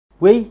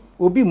we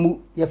obi mu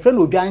ye friend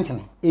odwa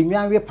nkyene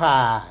enwan we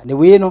pa ne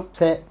we no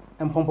se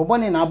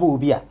mpompobone na aba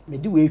obi a me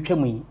di we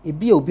twam yi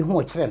ebi a obi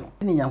ho kyere no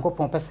ne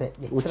Nyankopɔn pese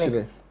ye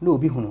kyere na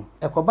obi hunu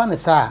ekoba ne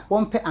sa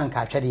wonpe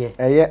anka atwede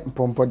eye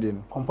mpompode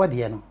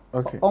no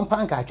okay ompa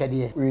anka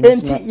atwede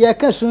enti ye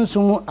ka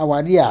sunsun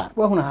awade a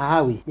wo hunu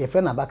hahawe ye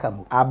friend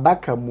abakamu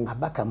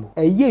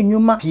eye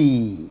nyuma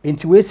pi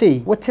enti we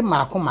sei wote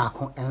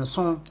maako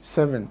enson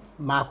 7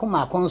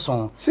 maako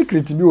nson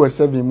secret bi was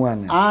 7 mu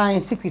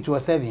ana secret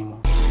was 7 mu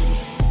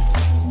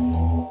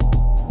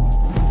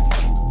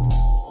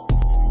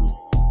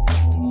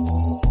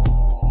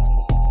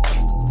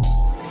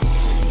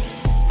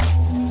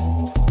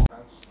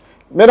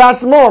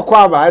Medasmo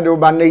kwaba ade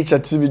oba nature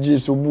tvg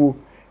so bu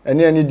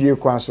ene die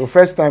kwa so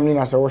first time ni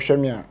na se wo hwe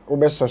me a wo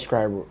be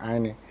subscribe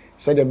ane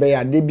said the be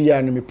ade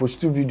bia no me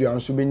post video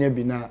anso benya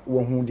bi na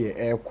wo hu de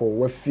ekọ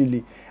wa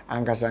fili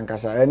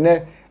ankasa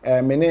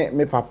ene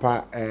me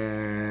papa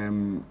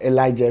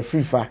Elijah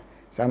Afrifa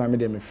sana me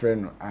de me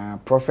friend no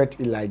prophet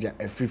Elijah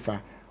Afrifa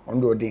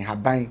ondo de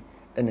haban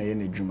ene ye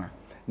na djuma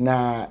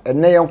na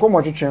ene ye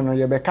nkomo twetwe no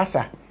ye be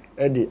kasa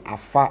e de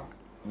afa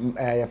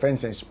your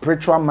friends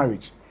spiritual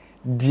marriage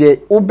die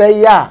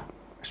obeya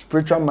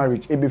spiritual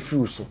marriage ebe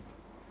free so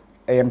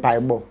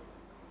empaibo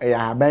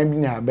haban bi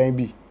ni haban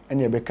bi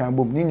ene ebe kan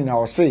bom ni na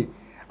o say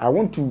I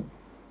want to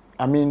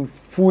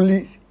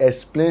fully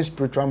explain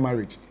spiritual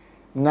marriage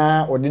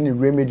na ordinary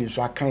remedy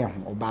so akan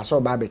ho oba so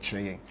oba be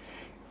kire yen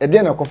e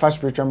dey na kofa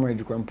spiritual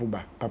marriage kwampo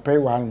ba papa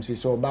wa anum say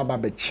so oba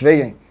be kire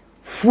yen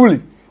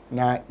fully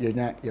na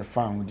yenya ye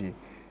fa ho die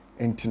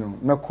entino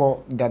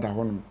meko dada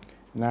honum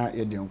na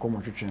ye de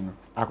nkomo twetwe no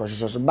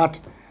akoshoso so but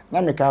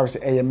na me ka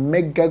say a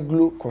mega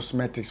glow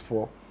cosmetics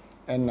for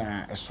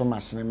na esoma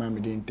cinema me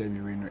de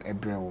interview no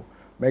ebrewo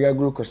mega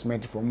glow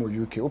cosmetics for mo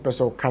UK o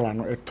pese o color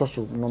no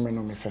etoso no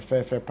me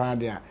fefe pa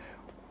de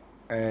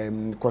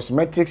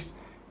cosmetics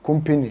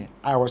company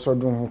I was so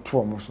do ho to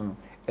omo so no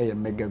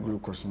mega glow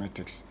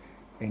cosmetics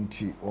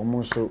enti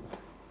omo so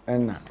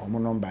na omo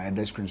number e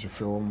the screen so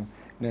frɛ omo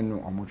na no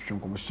omo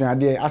twetwe so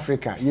ade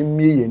Africa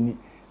yemie yani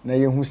na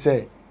yehu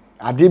say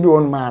ade bi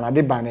won ma na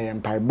ade ba na ye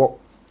mpaibo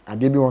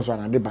ade bi won so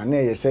na ade ba na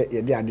ye se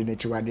ye de ade na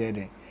chiwade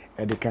ede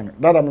ede kan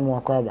dada me mo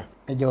akwa ba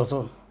eje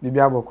oso bibi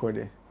aboko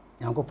de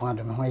Nyankopɔn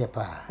ade me ho ye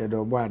pa e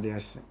do bo ade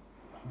ase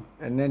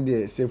ene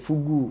de se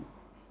fugu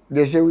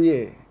de se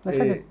wiye na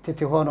se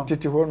tete ho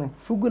no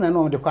fugu na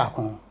no de kwa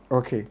akon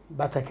okay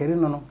batakeri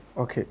no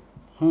okay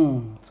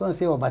so on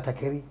say o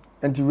batakeri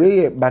enti we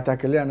ye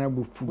batakeri ana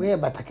bu fugu we ye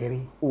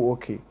batakeri oh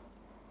okay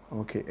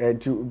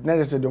enti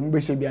na se de mo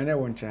be se bia na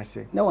won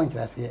kyerase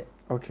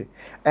okay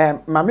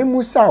mama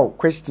musa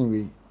question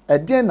we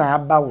ede na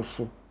aba wo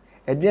so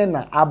ede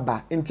na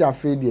aba enti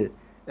afa de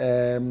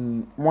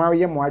mo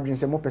aye mo adwen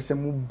se mo pese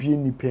mo bie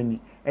nipani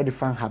e de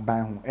fan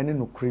haban ho ene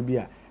no kure bi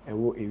a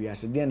ewo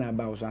ewiase de na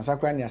aba wo so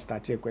ansakra na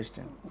start a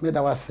question me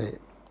da wase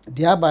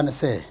de aba ne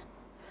se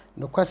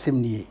no kwasem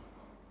nie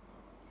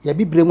ya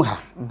bibrem ha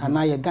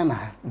ana ye Ghana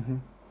ha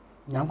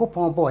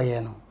Nyankopɔn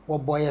boye no wo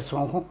boye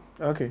sonko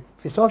okay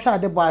fi so hwa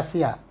ade bo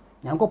ase a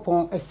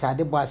Nyankopɔn e hya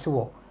ade bo ase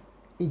wo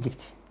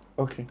Egypt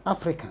okay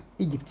Africa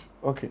Egypt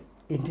okay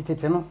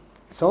entitete no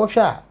so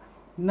hwa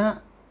na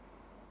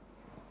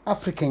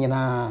Africa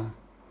nyina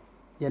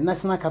ye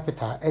national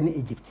capital any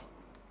Egypt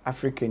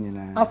Africa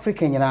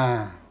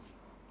nyina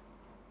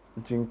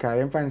tinka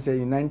yem fan say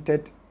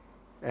United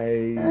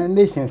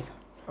Nations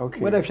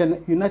okay what if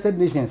United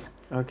Nations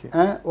okay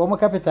wo mo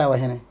capital wa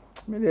hene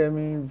me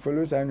dey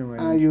follow sanu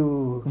man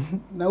you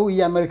na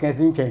we Americans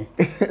in chen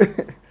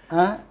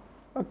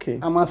okay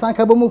amansan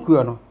ka bomu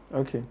kuo no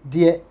okay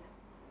de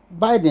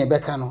Biden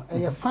beka no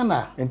eye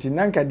fana enti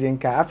nanka de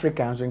nka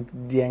Africa so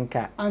de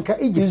nka anka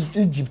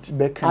Egypt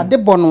beka ade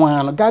bono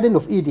an Garden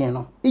of Eden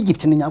no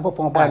Egypt ni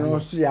Nyankopɔn ba no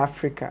so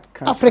Africa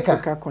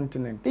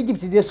continent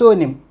Egypt de so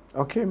nim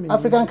okay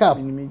African Cup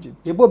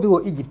ye bo bi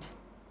wo Egypt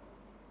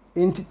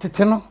enti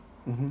tete no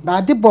na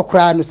ade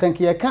bokra no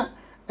sanke ye ka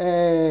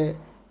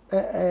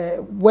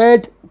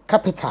world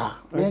capital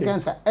ye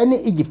kan sa any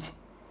Egypt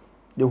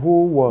the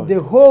whole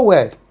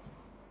world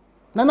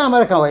na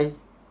America way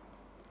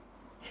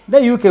the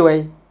UK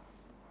way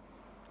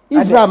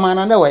Israel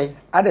man na way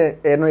ade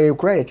no e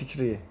kura ye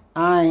chichire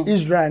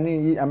Israel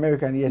ni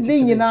America ni ye chichire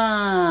ni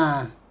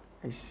nyina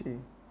I see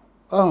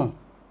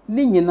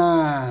ni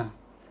nyina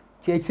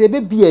chichire be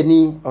bia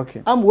ni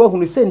okay am wa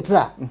hunu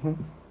central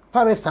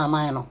Paris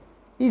aman no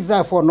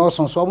Israel for no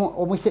so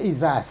omo she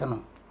Israel ase no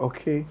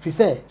okay fi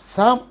say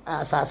some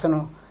asase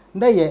no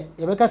nda ye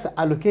beka say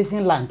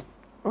allocation land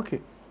okay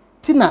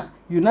tina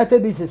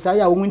United Nations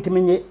ya wo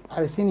ntimenye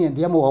Palestinian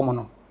de mo wo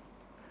no.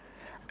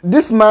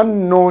 This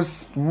man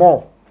knows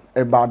more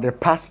about the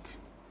past,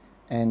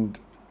 and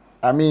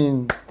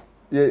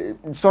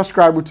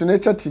subscribe to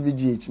Nature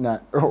TVGH now.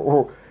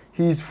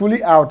 He's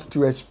fully out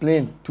to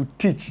explain, to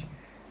teach.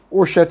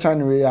 Oh,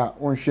 Shechan we are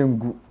on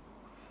Shengu.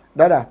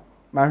 Dada,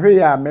 my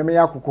ya meme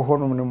ya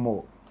kukohono no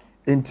more.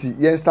 Enti,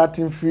 yen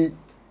starting free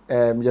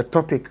your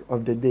topic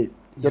of the day.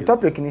 Your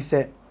topic ni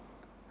say,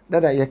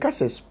 Dada, ye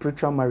kase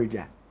spiritual marriage.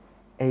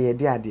 eye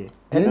de ade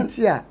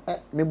denti a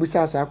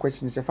mebusa asa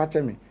question se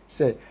fate me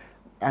say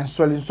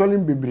ansoli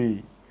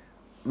bebre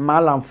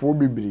malamfo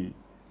bebre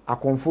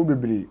akonfo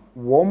bebre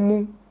wo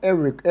mu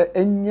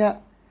enya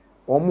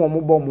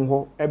omo bom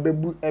ho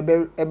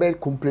ebe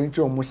complaint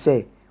omo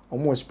say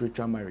omo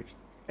spiritual marriage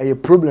a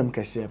problem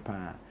kese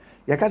pa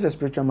ya ka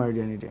spiritual marriage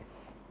any day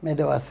me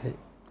de wase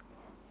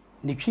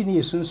ni twini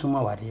yesunsum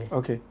awade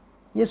okay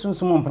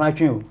yesunsum mpana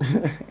twen o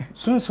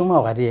sunsum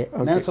awade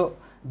nanso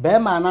be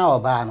ma na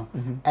oba no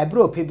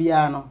ebre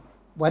opebia no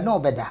wona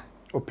obeda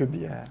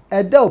opebia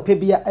eda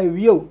opebia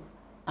awio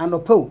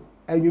anopo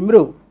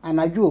anwumro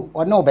anadwo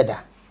wona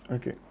obeda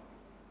okay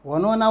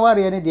wono na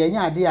ware ne de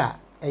nya ade a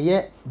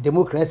eye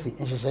democracy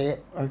nhyehyeye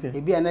okay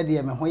ebi ana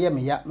de me ho ye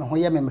me ya me ho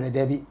ye me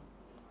mreda bi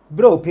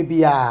bro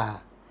opebia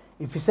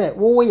ifise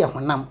wo ye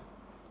honam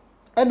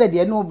ena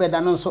de no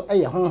obeda no nso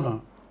eye honhom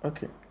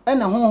okay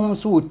ena honhom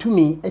so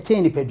wotumi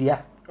eche nipadua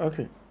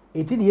okay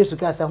eti de Yesu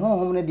ka se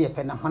honhom ne de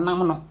pe na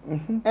honam no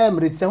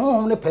emre se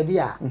honhom ne pede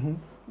a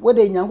wo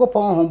de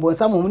Nyankopon honhom bo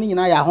nsam honhom ni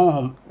nyina ya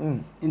honhom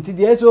enti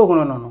de Yesu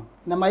hono no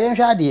na ma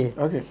yenhwa ade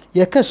okay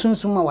ye ka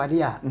sunsum ma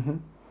wade a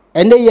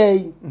ene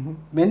ye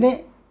me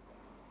ne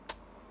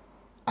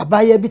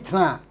abaya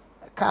bitra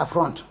car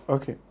front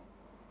okay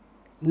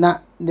na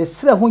ne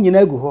sira ho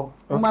nyina gu ho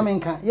ma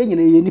menka ye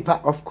nyina ye nipa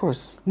of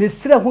course ne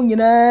sira ho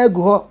nyina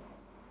gu ho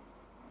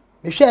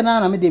me hwe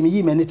na me de me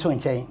yi me ne to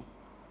nchen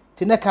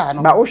ti ne car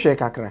no ba wo hwe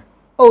kakra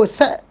o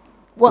se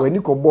wani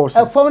ko boss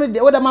e fom ne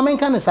de wo da ma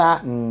menka ne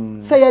sa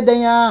se ye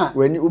dan a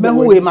me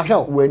hu we ma hwe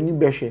wani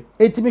behwe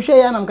eti me hwe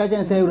ya na mka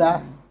chen se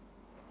wura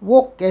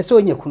wo ke se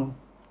onye kunu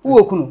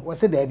wo kunu wo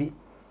se da bi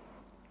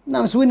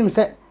na mso winim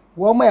se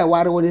wo ma ya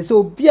ware wo de se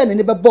obi a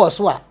ne be boss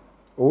wa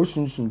o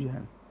sunsun bia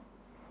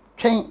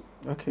twen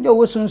okay yo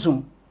wo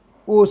sunsum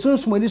o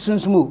sunsum ni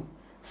sunsum o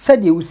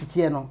said you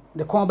sitie no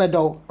the kon be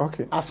do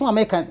okay aso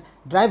american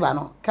driver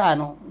no car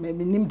no me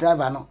nim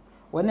driver no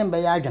wonem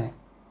be ya adwene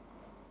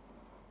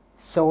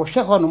se wo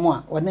hwe ho no mo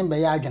a wonem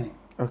be ya adwene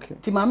okay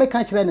ti ma me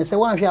kan kire ne se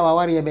wan hwe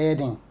awaware ye be ye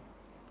den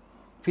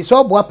fi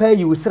so boa pa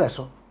yi usire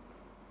so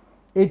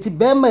eti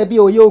be ma bi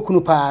o ye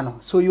okunu pa no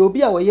so yo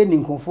bi a wo ye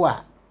ninkonfo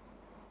a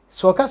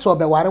so ka so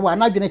be ware wa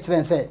na adwene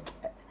kire se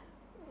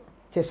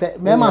ke se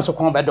me ma so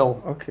kon be do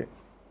okay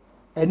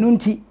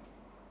enunti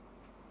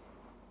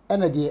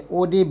ena de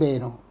odi be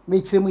no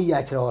me kire mu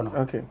ya kire ho no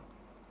okay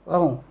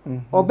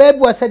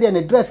obabu asade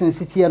ne dress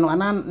nsitie no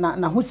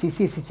na ho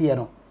sisi sitie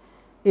no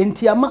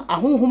enti ama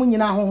ahonhom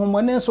nyina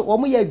ahonhom ne nso wo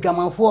mo ya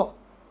adwamanfo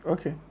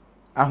okay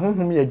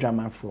ahonhom ya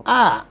adwamanfo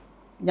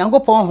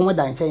Nyankopon hom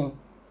da nchen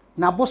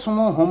na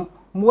bosom hom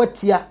mo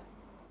atia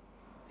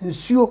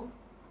nsuo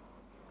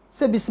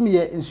se bisimi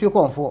ye nsuo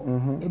konfo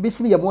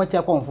ebisimi ye mo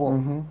atia konfo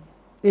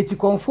eti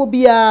konfo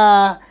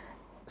bia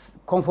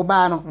konfo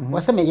ba no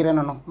wo se me yire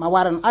no ma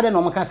ware no ade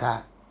no mo ka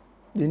sa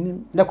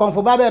denim ne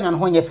konfo ba be na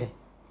ho nyefe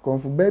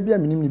konfo ba bia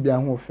minim ni bia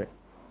ho fe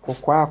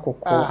kokwa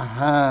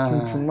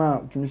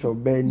tuntuma tumi so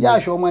ba ni ya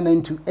hwo mo na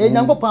ntu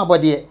Nyankopon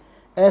abode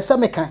se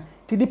me ka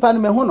ti dipa no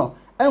me ho no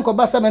enko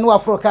ba se me no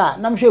afroka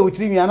na me hwe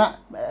wotiri nwia na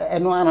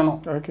eno ano no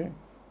okay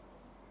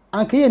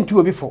anka ye ntu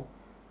obi fo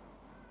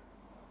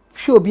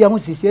hwe obi ahụ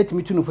sisi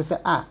etimi tu no fo se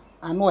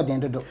anu odin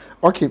dodo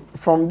okay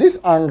from this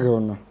angle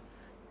no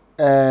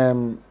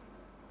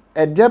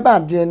edeba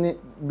de ni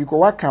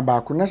because waka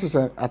ba ko na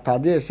se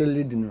atade e se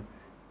lead no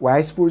why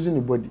exposing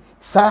the body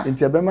sa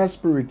into bema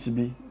spirit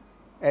bi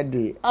e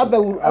de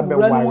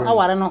abewura no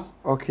aware no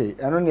okay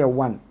eno ne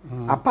one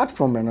apart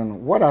from eno no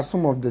what are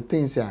some of the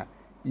things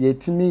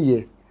yetimi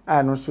ye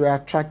no so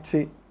attract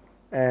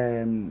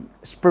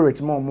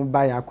spirit mo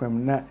ba ya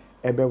kwam na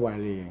ebe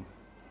wale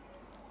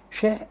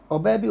hwe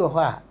oba bi wo ho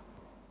a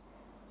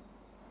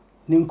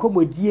ni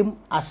nkomodiem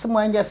asem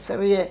anya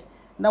sere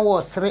na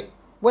wo sere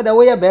wada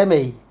wo ye ba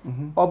mai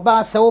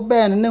oba se wo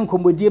ba ne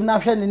nkomodiem na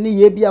hwe ne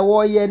ye bia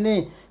wo ye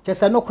ne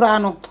kese no kra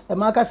no e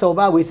ma ka se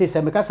oba we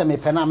se me ka se me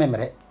pe na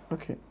memre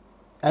okay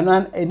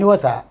eno eni ho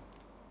sa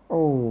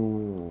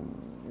oh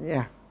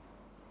yeah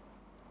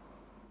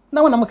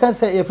na wona mka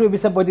se e free bi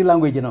se body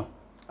language no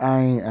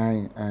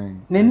ai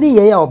ne ni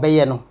ye ya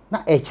obeye no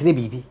na e kire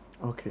bibi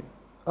okay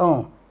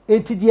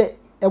enti de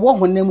e wo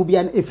honam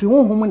bia na efiri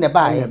honhom ne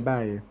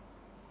baaye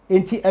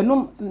enti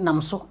enum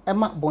nam so e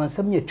ma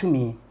bonsam nya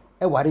tumi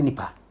e ware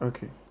nipa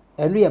okay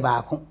enu ye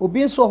baako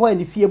obi nso ho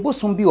ani fie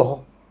bosom bi wo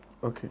ho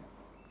okay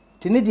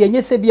tini de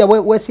nyese bia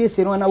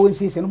wasiesie no na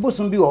wonsiesie no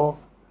bosom bi wo ho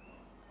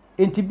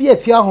enti bia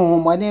fie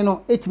honhom ane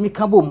no etimi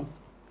ka bom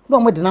na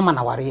omo de na ma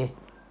na ware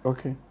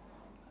okay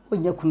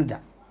onya kunu da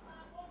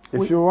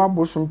if you want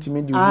bosom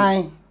timi di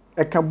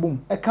e ka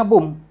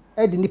bom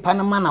e de nipa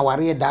na ma na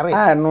ware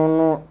direct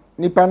no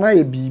nipa na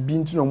ye bibi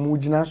nti no mu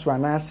gina so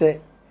anase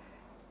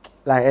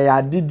like e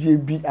adidie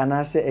bi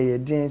anase e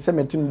den se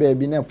metim ba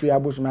bi na free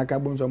abosom aka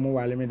bom so mo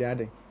wale me de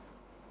ade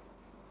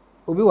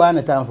obi wa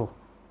na tanfo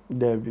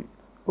David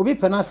obi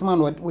penasma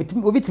no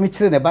obi timi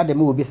kire ne ba de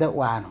me obi se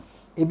wa no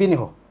ebi ni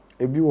ho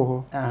ebi wo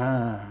ho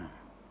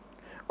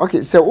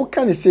okay so wo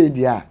kan say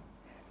dia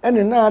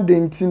ene na ade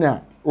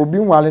ntina obi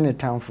nwale ne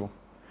tanfo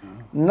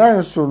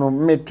nanso no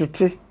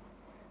metete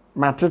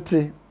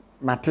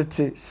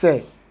matete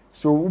say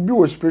so ubi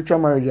was spiritual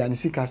marriage and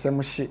sika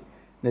asem hye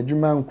na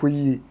dwuma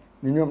nkoyi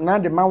ninyom na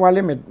de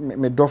mawale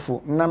me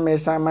dofo na me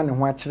san ma ne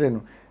ho akire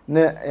no na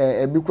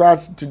ebi kwa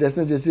to the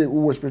sense say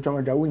who was spiritual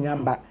marriage wunya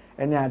ba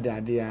ene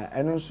ade a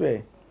eno so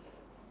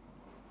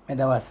me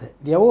da wase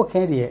de wo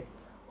kan de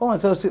o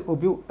so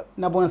obi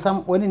na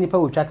bonsam woni nipa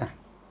wotwaka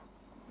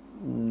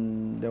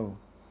do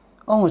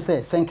o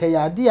se senke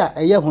ya ade a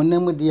eye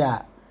honam de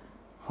a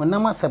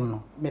honam asem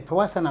no me pe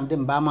wasa nam de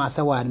mba ma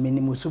asa wa me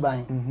ni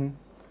musuban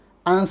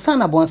ansa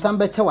na bonsam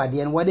be che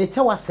wade no wade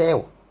che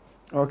waseo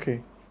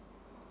okay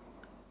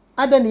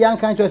adan yan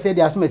kan cho se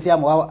de asomasi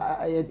am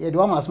ye de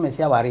wa ma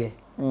asomasi aware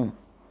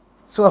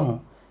so ho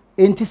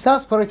enti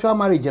spiritual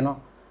marriage no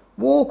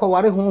wo ko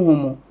ware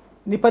honhom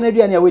nipa na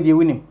duane a wedi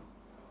wunim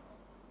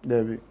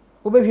David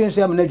obehwe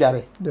nso am na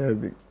dware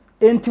David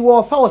enti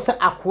wo fa wo se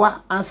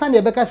akoa ansa na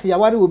ebeka se ya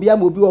ware obi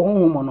am obi wo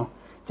honhom no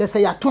che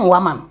se ya ton wa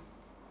ma no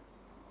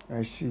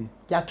I see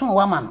ya ton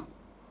wa ma no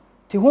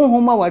ti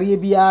honhom a ware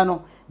bia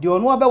no de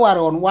ono obeware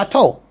ono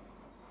wato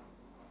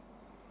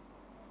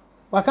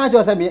waka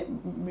jo se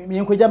mi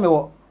nkoja me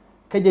wo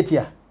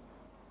kajetia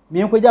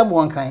mi nkoja mo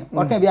wankan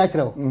waka bi a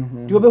kire wo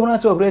de obehuna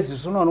se operate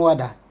so no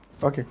wada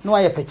okay no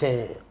aye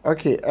peche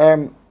okay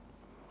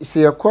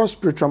say a core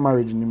spiritual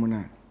marriage ni mu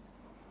na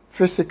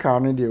physical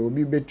no de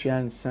obi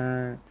betua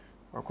nsan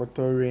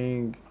akoto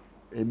ring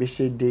e be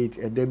she date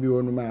e da bi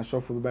wonu ma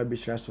so fo ba be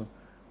shira so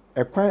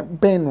e kwan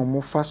ben no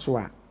mo fa so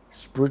a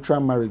spiritual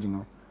marriage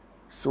no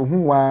so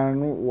hu wa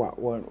no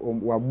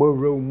wa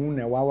boro mu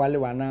na wa wale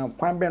wa na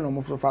kwan ben no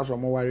mo fa so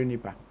mo ware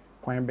nipa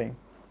kwan ben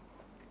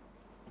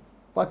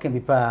wa kan bi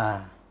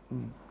pa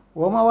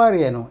wo ma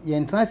ware no ye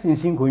ntana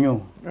sinsin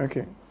konyo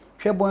okay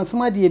hwe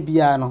bonsoma de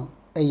bia no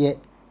eye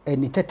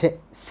eni tete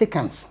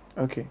seconds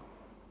okay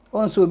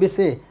onso be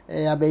say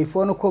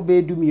abaifo no ko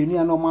be du mienu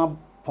ya no ma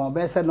pon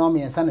be say no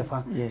me ensa ne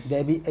fa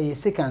there be eye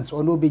seconds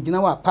ono be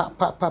gina wa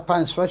pa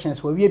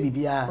instructions wa wie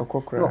bibia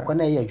ko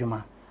na eye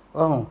adwuma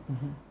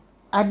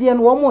ade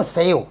no wo mo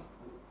say o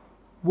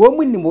wo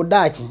mu ni mo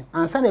daachi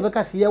ansa na be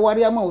ka se ye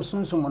ware ama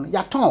osunsum no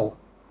ya ton o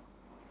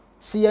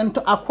se ye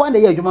nto akwa na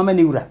eye adwuma ma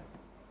ne wura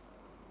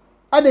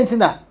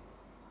adentina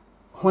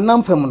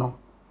honam fam no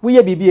wo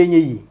ye bibia enye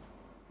yi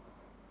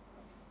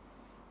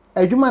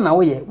adwuma na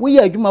wo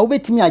ye adwuma wo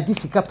betimi agi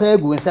sika pa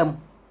egu nsam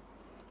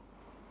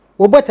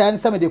wo bota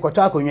nsam de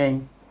kwato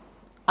akonwan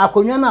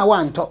akonwa na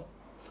wa nto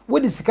wo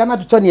di sika na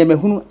toto ne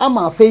mahunu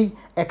ama afei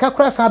e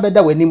kakura san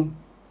beda wanim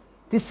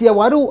ti sie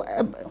ware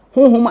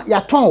honhom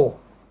ya ton wo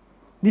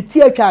ni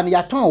ti atwa no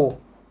ya ton wo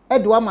e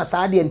de wa masa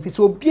ade en fi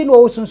so obi no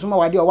wo sunsuma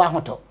wade o wa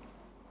hoto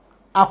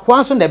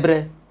akwa so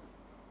nebre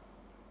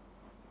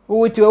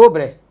wo ti wo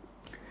bre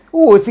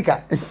wo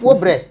sika wo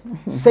bre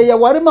se ya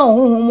ware ma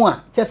honhom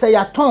a che se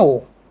ya ton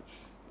wo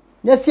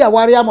nyesi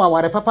aware am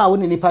aware papa wo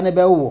ni nipa ne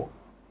be wo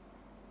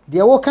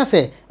de wo ka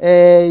se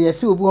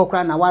yesi obi ho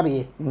kra na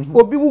ware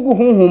obi wugu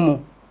honhom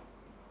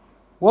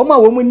wo ma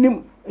wo mu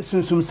nim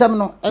sunsumsam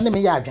no ene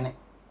me ya adwene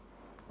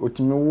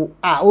otimi wo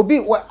obi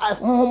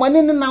honhom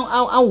ne na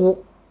awo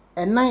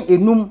enan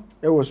enum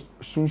e was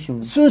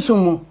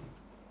sunsum mu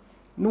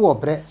ni wo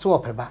bre so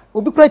opeba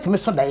obi kra timi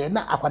so daye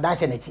na akwada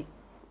hye na chi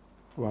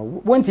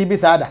wawo wonti bi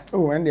saada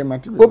ende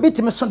mate obi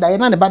timi so daye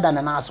na ne bada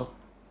na aso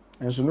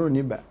enso no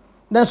ni ba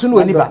nanso no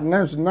oni ba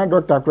nanso na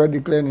doctor kra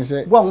declare ni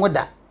say wo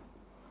ngoda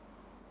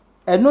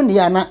eno ne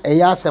ya na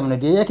eya asem no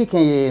de ye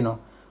keken ye no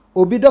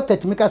obi doctor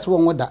timika so wo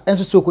ngoda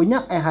enso so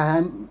konya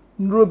ehaha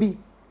nrobi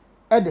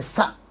e de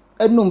sa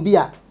enum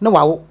bia na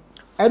wawo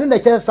eno na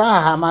che sa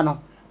haha ma no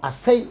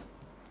asai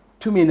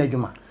tumi na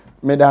dwuma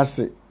me da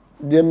se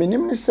de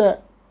minim ni say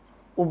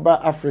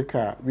uba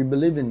Africa we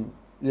believe in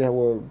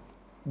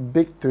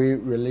big three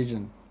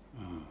religion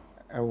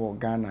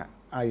Ghana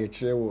aye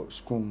kire wo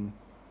school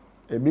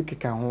a big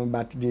can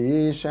but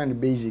the Asian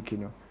basic,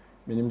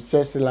 Minim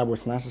say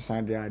syllabus na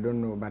there, I don't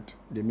know, but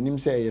the minim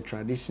say a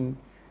tradition,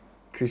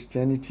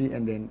 Christianity,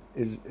 and then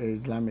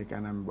Islamic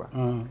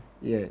anamba.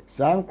 Yeah,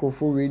 some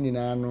crofo we ni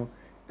na no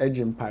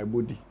edge pie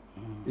body.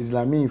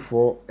 Islamic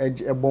for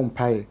edge a bomb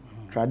pie,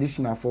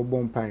 traditional for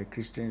bomb pie,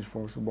 Christians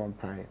for bomb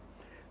pie.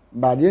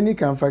 But you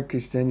can find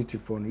Christianity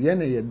for no.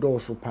 Yene ye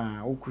doso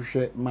pa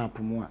okushe map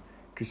mo.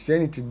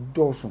 Christianity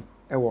doso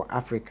ewo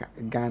Africa,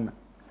 Ghana.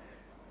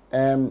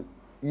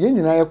 Yen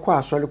nyina ye kwa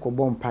asole ko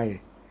bompae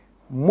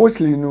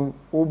mostly no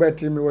wo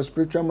beti me was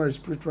spiritual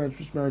marriage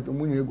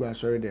omunye egu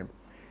asole dem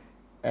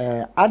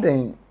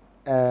aden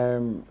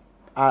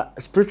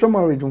spiritual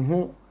marriage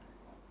ho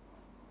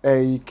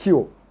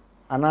cure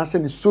anase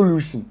ni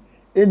solution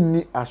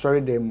enni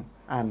asole dem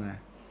ana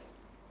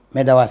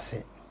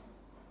medawase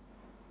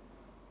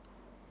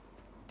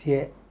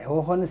tie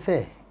ewo ho ne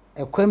se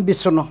ekwan bi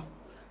so no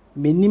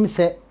menim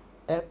se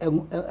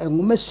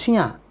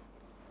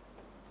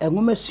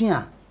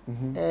engumasua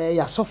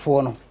ya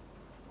sofo no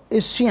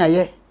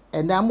esuaye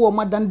enda mo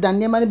ma dandan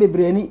ne ma ne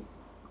bebreni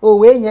o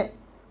wenye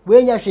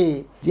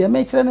hwe de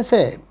me kire ne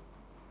se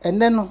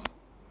enne no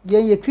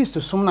ye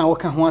Kristo sum na wo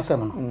ka ho asem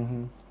no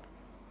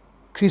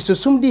Kristo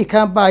sum di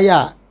kan ba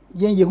ya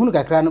ye hunu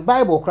kakra no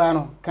Bible kra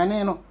no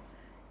kane no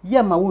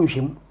ye ma wo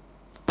nhwem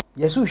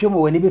yesu hwem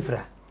wo ni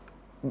befra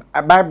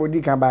Bible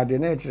di kan ba de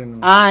na ekire no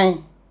ai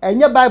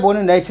enye Bible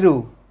no na ekire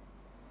o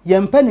ye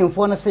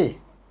mpanimfo no se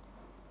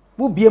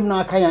wo biem na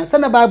aka yan se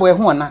na Bible e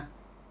ho na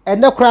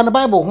ene kura na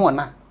Bible ho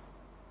na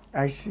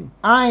I see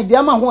ai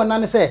dia ma ho na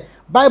ne se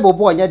Bible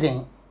bo onye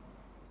den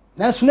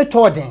na so ne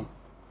to den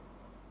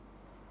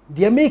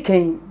dia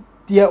mekan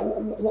dia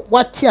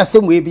wati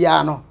asem we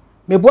bia no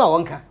mebu a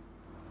wonka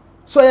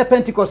so ye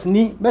Pentecost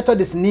ni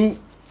Methodist ni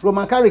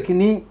Roman Catholic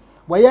ni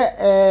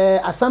waye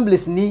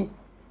assemblies ni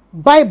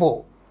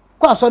Bible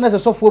kwa so na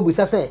so fo bu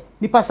say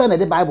nipa say na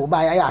the Bible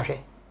ba ya ahwe.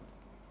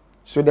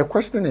 So the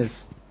question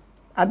is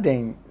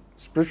then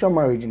spiritual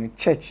marriage in a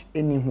church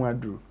any who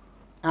aduru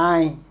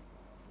Aye.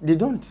 they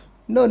don't.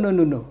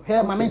 No.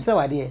 Here my mentra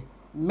wade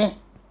me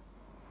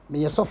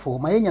yesofo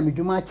my nya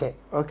medwuma che.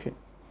 Okay.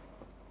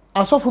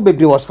 Asofo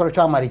bebre was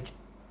spiritual marriage.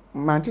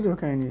 Man ti do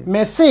kan ni.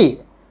 Me say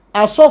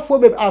asofo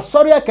bebre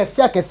asori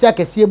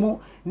akese mu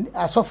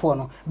asofo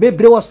no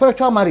bebre was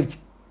spiritual marriage.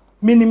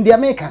 Minim de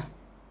America.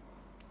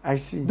 I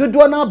see.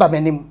 Dodo na ba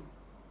menim.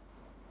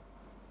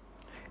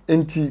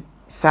 Enti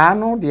saa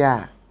no de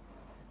a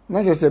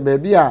na se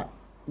baby a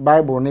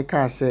Bible ne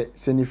ka se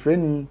ni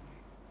frani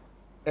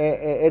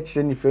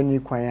kire ni frani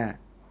kwan a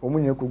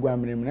omunye kogu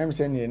amrem na me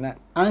se ne na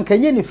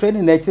Ankanye ni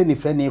frani na kire ni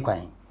frani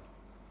kwan.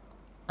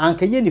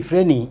 Ankanye ni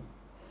frani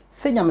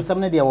se nyamsam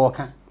na de wo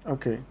ka.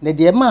 Okay. Ne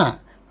de ma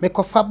me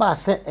kofa ba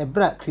se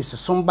ebra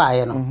Kristosom ba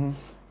ye no.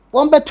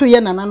 Won beto ye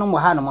nananom mo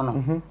ha no mo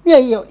no.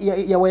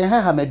 Ye wo ye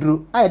ha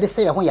maduru aye de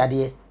se ye ho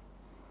yade.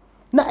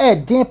 Na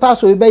din pa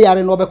so be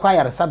yare no be kwa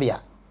yare sabia.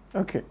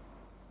 Okay.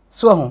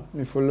 So ho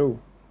me follow.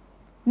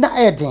 Na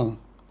din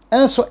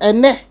enso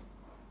ene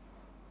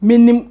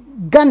minim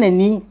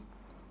ganani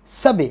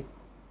sabe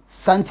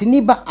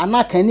santini ba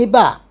anaka ni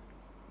ba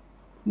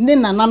ne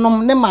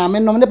nananom ne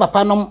maamenom ne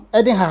papanom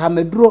de haha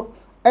maduro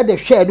de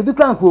hwe do bi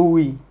kran ko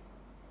wi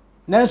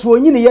nanso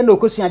onyini ye na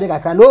okosua de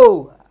kakra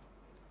no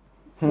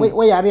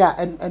we yare a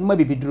en ma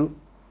bibiduro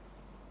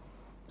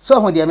so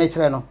ho de me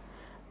kire no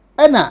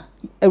ena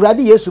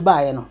awurade Yesu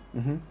ba ye no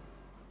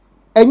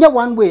enye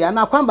one way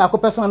ana kwan ba ko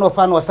person na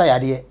ofa na osa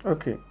yade.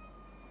 Okay.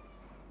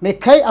 Me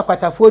kai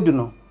akwatafo du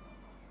no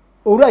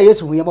owura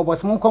Yesu hu ye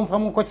mobos mon komfa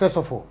mon ko kire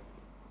sofo.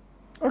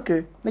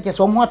 Okay. Na ke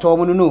so mo ato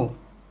mo no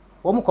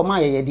wo mo koma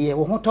yeyede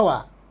wo ho to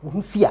a wo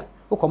hu fia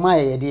wo koma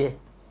yeyede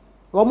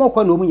wo mo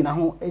ko no mu nyina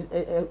ho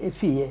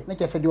efie na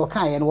ke se de o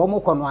kan ye no wo mo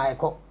ko no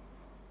ayeko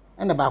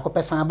ene ba ko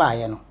person ba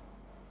ye no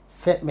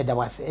se me da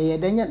wase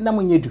yeyede na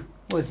mo nyedu.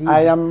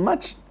 I am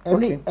much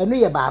okay. Enu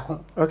ye ba ko.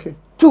 Okay.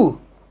 2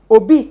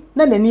 obi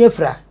na nani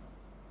efra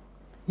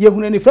ye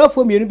hunu ni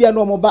frafo mienu bia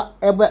no mo ba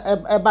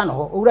eba no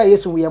ho owura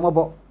Yesu hu ye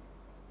mobo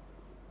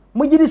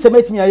mo gidi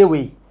semetimi aye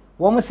we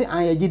wo mo se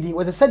an ye gidi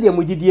wo se sade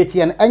mo gidi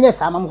etie na anye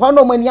sa mam ho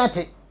no mani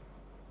ate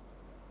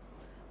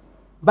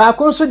ba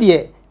ko so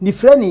de ni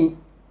frani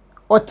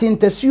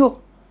otintasuo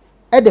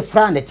e de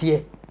fra na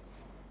tie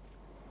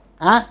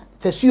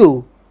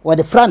tasuo wo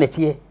de fra na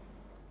tie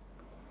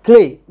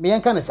clay me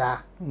yanka na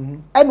sa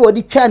ene wo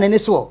di twa na ni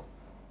so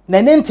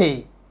na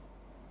nente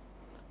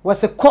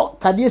wase ko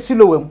tade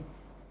silowam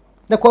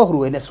na ko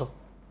huru ene so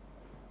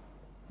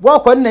bo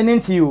ko na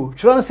nenti o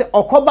tworo se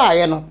okoba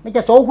ye no me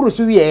ke se ohuru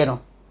so wie no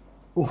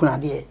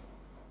ohunade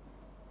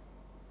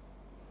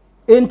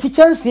enti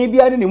chance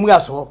bia ne mu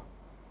aso.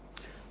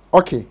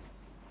 Okay.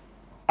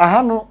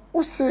 Aha no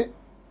wo se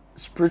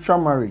spiritual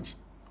marriage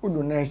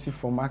udo na isi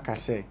from aka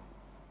say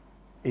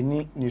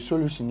any ni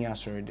solution ni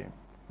asore dem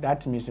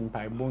that means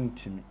impai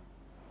bontimi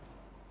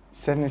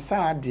se ne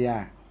sa de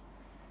a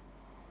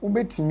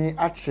ubetimi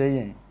akire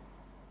yen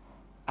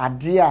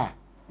ade a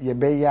ye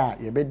be ya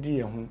ye be di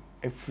ye ho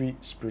free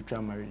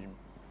spiritual marriage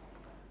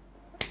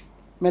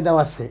Me da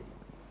wase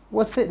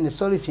wase ne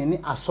solution ni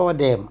aso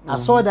dem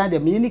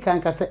yini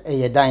kan ka se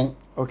eyedan.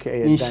 Okay,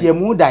 eyedan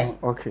nhyiamu dan.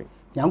 Okay.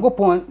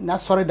 Nyankopon na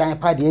sore dan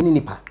pa de ni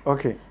nipa.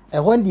 Okay.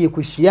 Ehon de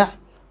ekuhia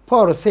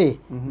Paul say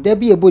da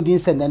bi ebodin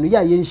se na no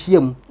ya ye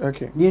nhyiamu.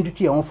 Okay. Ni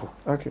ntutu ye honfo.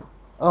 Okay.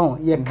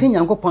 Ye kan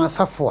Nyankopon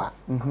asafo a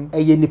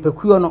eye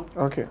nipakuo no.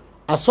 Okay.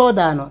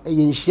 Asoda no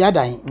eye nhia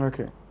dan.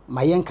 Okay.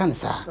 Mayen kan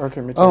sa.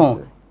 Okay, me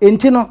tell.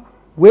 Enti no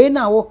we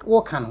na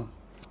wo kan no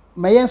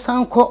mayen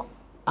sanko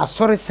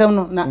asore sem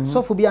no na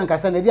sofo bi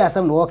ankasa na di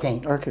asem no wo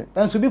kan. Okay.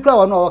 Enso bi kra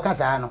wo no wo kan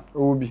sa no.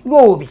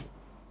 Obi.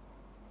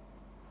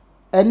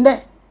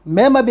 Ende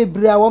mema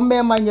bebria wo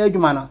mema nya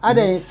adwuma no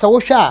ade se wo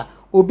hwa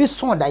obi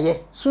son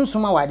daye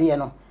sunsuma wade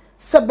no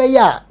se be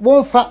ya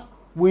wo mfa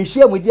wo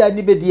nhia mudi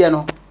ani bedie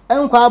no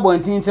enkwa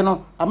abontinti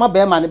no ama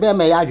be ma ne be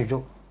ma ya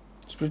adwojo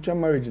spiritual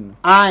marriage no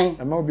ai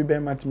ama obi be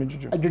ma timi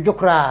adwojo adwojo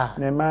kra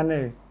na ma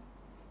na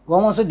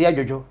wo mo so de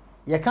adwojo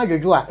ye ka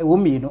adwojo a ewo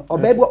mi no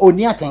obabu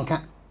oni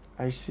atenka.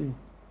 I see.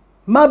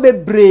 Ma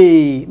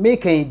bebre me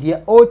kan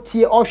dia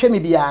otie ohwe me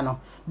bia no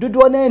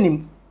dodo na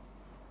anim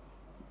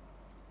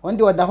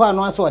wonde oda ho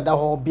anu aso oda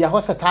ho bia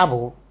ho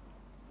setable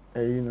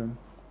You know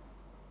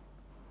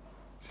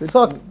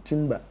so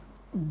timber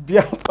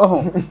bia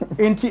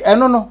enti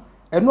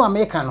eno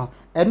America no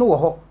eno wo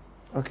ho.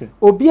 Okay.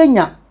 Obi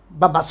anya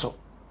babaso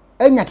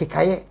enya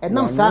kekaye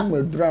enam sa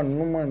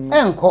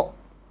enko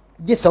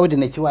gisa wo de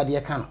na chiwade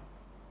e ka no.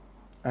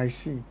 I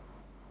see.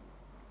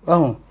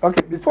 Oh,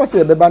 okay, before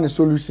say beba the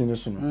solution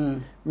so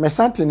no. Me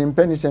certain in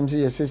penny sem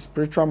say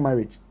spiritual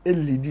marriage it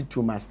lead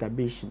to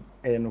masturbation.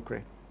 No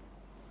kre.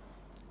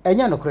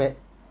 Enya no kre.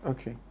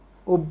 Okay.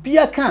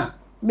 Obia ka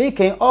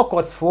making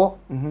orchids for,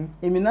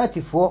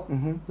 eminati for,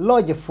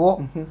 lodge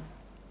for.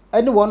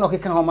 Anyone no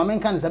keka ho ma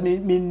menka nsa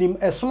nim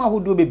esoma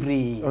hodo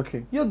bebre.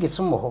 Okay. Yogi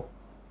somo ho.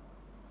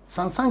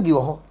 Sansangi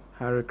ho.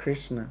 Hare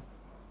Krishna.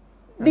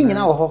 Di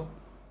nyina ho.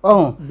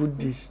 Oh,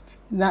 Buddhist.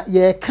 Na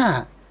ye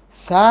ka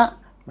sa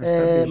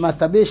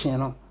masturbation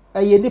no.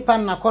 Eye nipa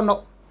na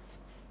kono.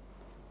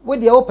 We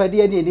de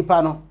opede ne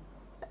nipa no.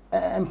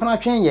 Empana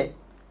twen ye.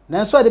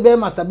 Na so de be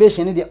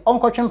masturbation ne de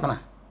onkotwe mpana.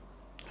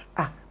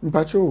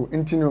 Mpacho,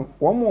 intino,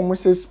 one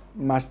says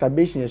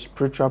masturbation is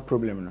spiritual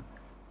problem no.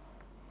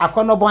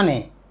 Akono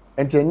bone.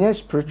 Enti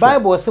spiritual.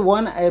 Bible say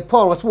one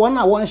Paul was one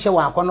na one share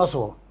one akono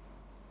so.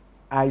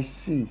 I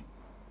see.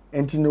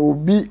 Intino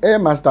obi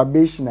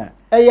masturbation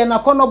Eye na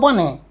akono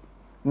bone.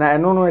 Na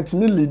eno no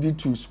etimi lead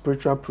to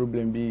spiritual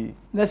problem bi.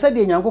 Na say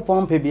de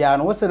Nyankopon pe bia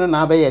no wo se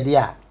na abaye de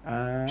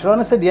a. Tro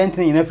no say de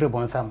entin nyina free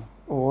bonsam.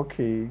 Oh,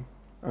 okay.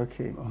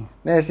 Okay.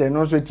 Na say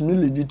no so etimi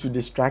lead to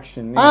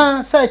distraction.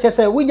 Say che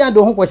say wunya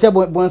do ho kwose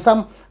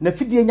bonsam na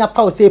fidie nya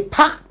pa say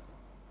pa.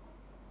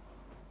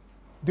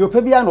 De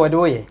opa bia no de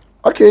wo ye.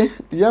 Okay,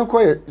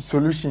 yanko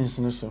solutions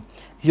no so.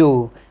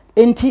 Yo,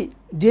 enti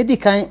de di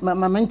kan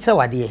manchira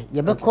wade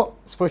ye beko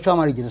spiritual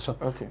marriage no so.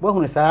 Bo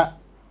hunu sa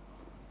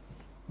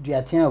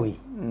duaten awe.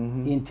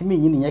 Enti me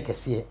nyini nya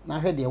kese na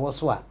hwe de wo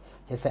so a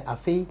che say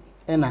afei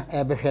na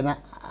ebehwe na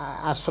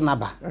aso na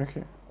ba.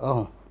 Okay.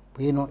 Oh,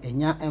 we no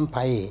enya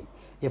empire.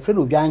 Ye friend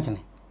odwanchene.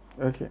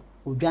 Okay.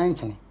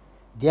 Odwanchene.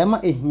 De ma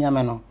ehia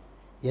me no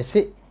ye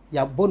se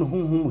ya bonu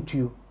hunhun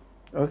mutuo.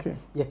 Okay.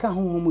 Ye ka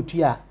hunhun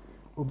mutuo a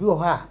obi wo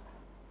ha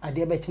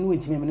ade be chine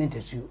wentimi me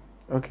ntasuo.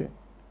 Okay.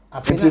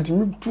 Afena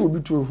etimi tu obi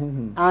tu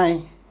hunhun.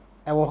 Ai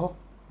e wo ho.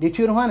 De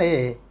tuo no ho na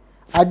ye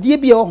ade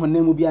bia wo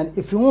honam mu bia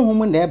efiri hunhun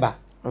mu na eba.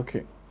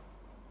 Okay.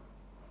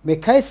 Me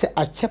kai se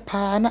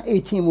achepa na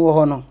 18 mu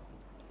ho no.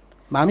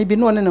 Maami bi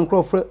no ne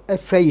nkrofo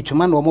afra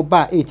yituma na omo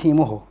ba 18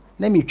 mu ho.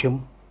 Na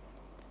metwam.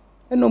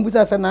 Eno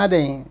mbuza sa na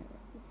adan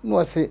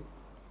no se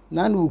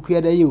na na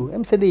ukua da yo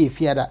em se de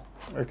fiada.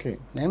 Okay.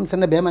 Na em se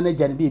na be ma na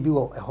gyan bi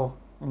wo ho.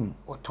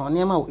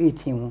 Otonne ma wo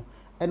 18 hu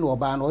ene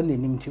oba na o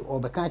nanim ti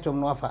obeka chom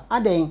no afa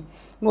adan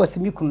no se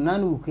mi kunu na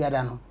na ukua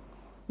da no.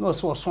 No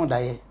so oson da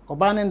ye.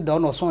 Oba ne da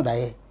no oson da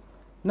ye.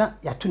 Na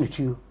ya tu ne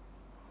tuo.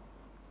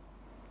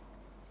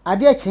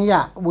 Ade akyin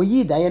ya wo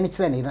yi da ye ne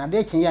kire ne na ade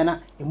akyin ya na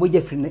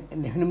emoja firi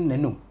ne hwenum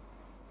nanum.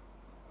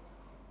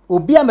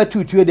 Obi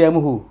amatutuo da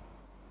mu ho.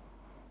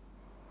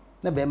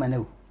 Na be ma na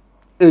wo.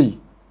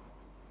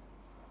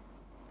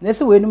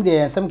 Nese we num de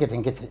yansam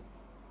ketenkete.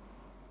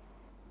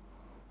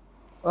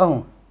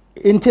 Oh,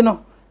 enti no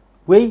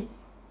we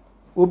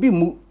obi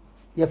mu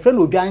ye frɛ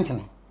no odwan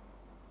nkyene.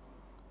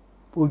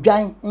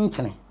 Odwan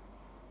nkyene.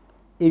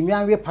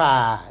 Enwan we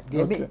pa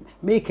de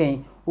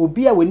mekan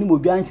obi a wani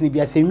odwan nkyene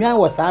bia sɛ enwan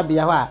wɔ saa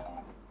bia hɔ a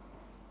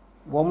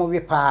wo mo we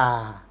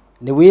pa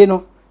ne we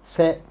no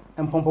sɛ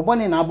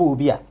mpompobɔne na aba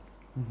obi a.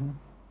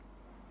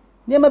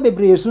 Nema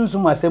bebre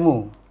sunsum asɛm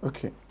o.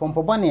 Okay.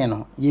 Pompobɔne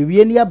no ye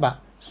wie ni aba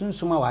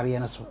sunsum aware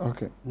no so.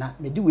 Okay. Na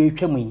me di we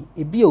twam yi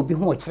ebi a obi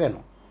ho kyerɛ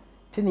no.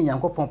 Tini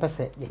Nyankopon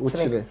pese ye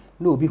kyerɛ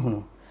na obi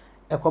hunu.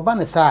 Ekoba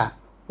ne sa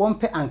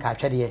wonpe anka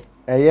atwede.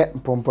 Eye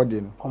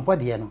mpompode no.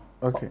 Pompode no.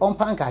 Okay.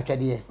 Ompa anka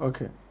atwede.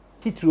 Okay.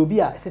 Titiri obi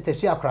a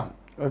setesu akram.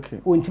 Okay.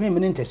 Ontimi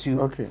mene ntesu.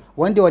 Okay.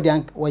 Wonde odi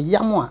anka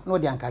oyam a na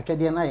odi anka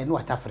atwede na ye no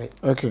atafre.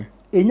 Okay.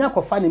 Enya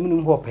kofa ne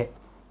munum ho pɛ.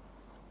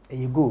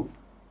 Eye go.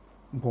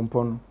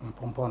 Mpompo no.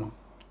 Mpompo no.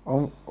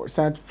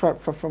 Sa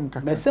from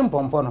kaka. Mese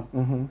mpompo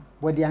no.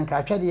 Wodi anka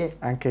atwede.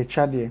 Anka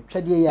atwede.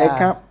 Twede ya.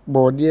 Eka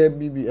bode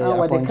bibi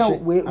aponche.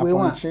 We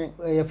wa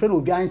ye frɛ no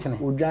odwan nkyene.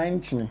 Odwan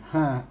nkyene.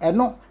 Ha,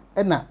 eno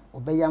na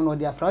obeyam no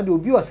de afra de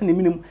obi ose ne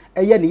minum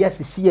eye ne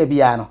yasisi ya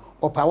bia no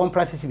opa won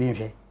practice bi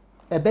nhwe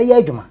ebeya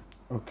adwuma.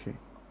 Okay.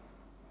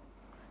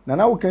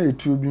 Na wo kan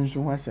yetuo bi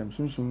nso ho asem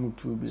sunsun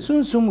mutuo bi.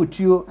 Sunsun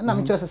mutuo na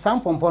me kyerɛ sam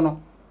pompo no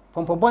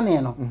pompo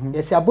bɔne no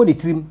yesi abɔ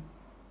tirim.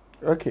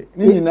 Okay.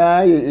 Ni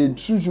nyina ye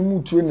sunsun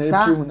mutuo na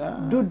etu na.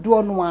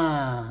 Dodo no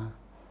a.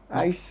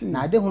 I see.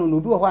 Na ade hono no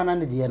obi wo hɔ ana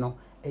ne de no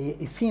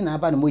efin na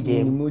aba no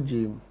mogye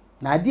mu.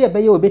 Na ade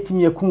ebeya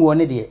obetimi akun wo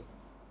ne de.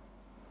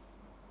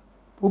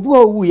 Obi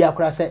ho wu ya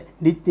kora se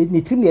ne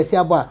tirim yesi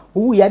abo a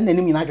owu ya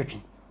nanim nyina atwetwe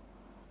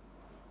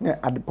ne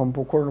ade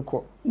pompo koro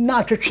ko na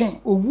atwetwe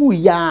owu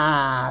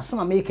ya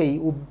sama make yi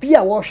obi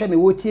a wo hwe me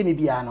wo tie me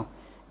bia no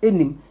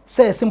enim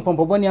se sim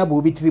pompo bone abo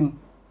obi tirim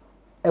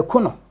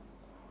ekono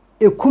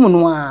ekum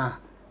no a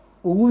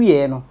owu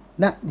ye no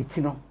na ne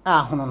ti no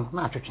a hono no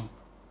na atwetwe.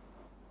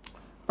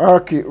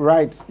 Okay,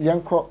 right.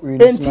 Yanko we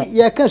enti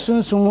ye ka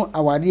sunsun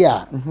awade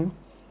a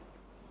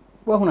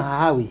wo hono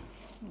hahawe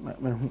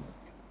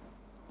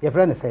ye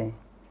friend say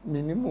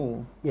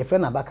minimum ye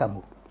friend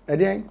abakamu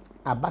eden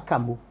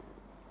abakamu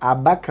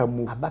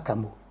abakamu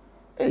abakamu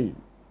eh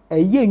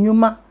eye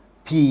nyuma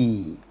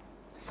pi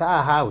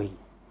saa hawe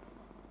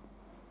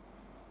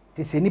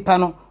te se nipa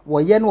no wo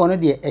ye no wono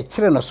de e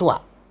kire no so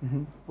a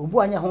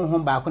obu anya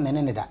honhom ba ko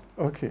ne da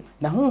okay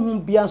na honhom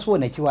bia so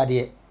na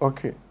kiwade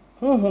okay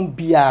honhom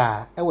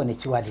bia e wo na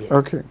kiwade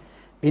okay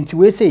enti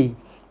we say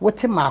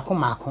wote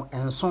maako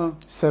enson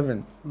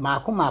 7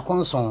 maako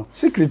nson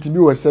secret bi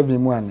was 7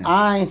 mu ana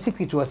ai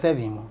secret was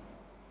 7 mu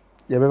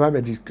ye be ba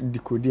be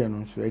decode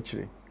no so e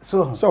kire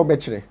so be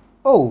kire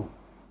oh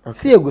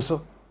si egu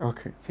so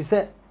okay fi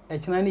se e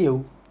kina ne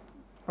yewu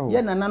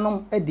ye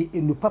nananom e de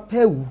enupa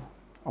pawu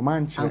o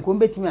man kire anko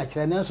betimi a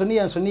kire ne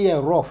nso ne ye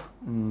rough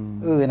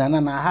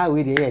nanana ha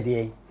we de ye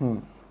de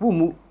bu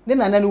mu ne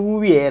nanana wu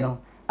wie no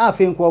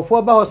afi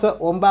nkofo ba ho se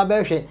o mba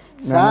ba hwe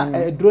sa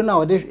duro na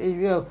o de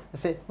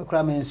se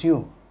mekura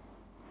mensuo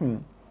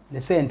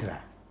the central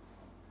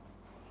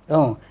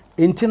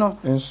entino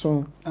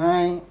enson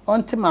ai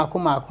onte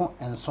maako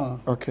enson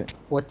okay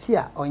woti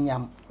a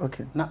onyam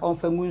okay na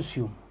onfa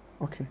nsuo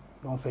okay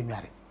don fa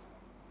nware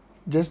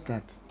just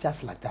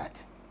like that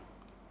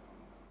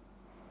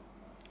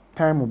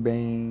time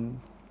ben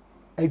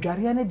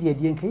adware na de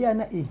nka ya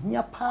na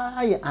ehia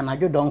pa ye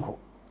anadwo donko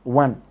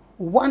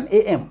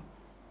 1 am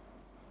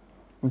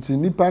nti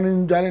nipa no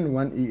ndware no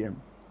 1 am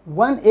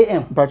 1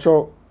 am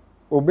pacho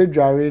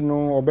obedware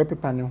no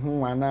obepepa ne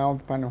ho ana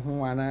opepa ne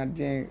ho ana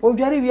de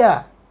odware wi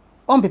a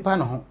on pepa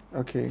ne ho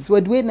okay so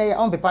adwe na ya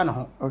on pepa ne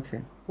ho okay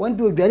won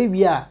do odware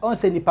wi a on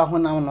se nipa ho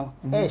nam no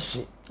e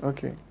hye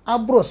okay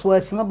abro so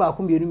asima ba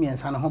ko mienu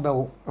miensa ne ho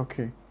bewo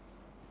okay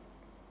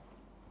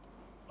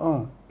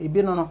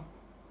ebi no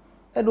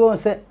edo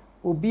se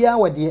obia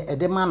wode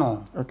edema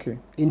no okay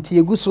enti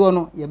eguso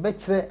no ye be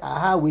kire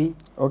aha we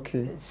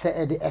okay se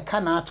ede eka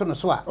na ato no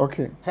so a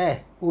okay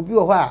he obi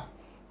wo ho a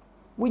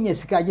wonya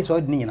sika age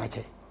so de nyina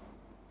che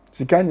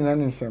sika nyina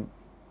ne nsem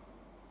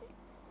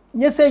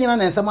nye se nyina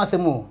ne nsem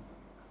asem o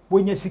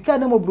wonya sika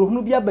na mobro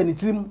hunu bia ba ne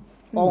tirim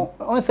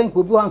on sen ko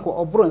obi ho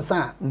anko obro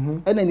nsa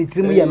a na ne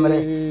tirim ye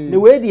mere ne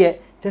we de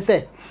che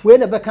se we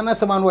na be kana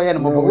sema no ye no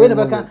mo we na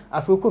be kan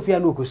afi okofia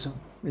no okosu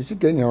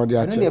sika nyina ode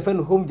ache ne de fa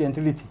no home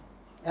gentility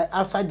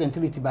outside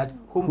gentility but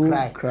home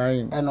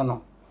crying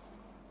no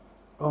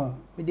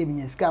me de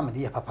mi sika me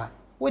de papa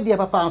we de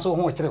papa anso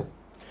ho kire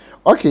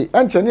okay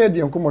anche ne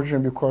de nkomo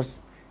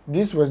because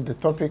this was the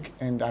topic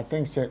and I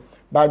think said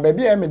but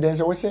baby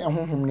evidence we say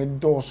honhom ne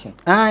doso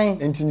ai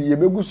enti ye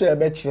begu so ye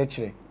be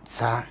kire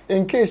sa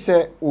in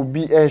case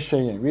obi e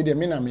hwe we de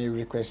me na me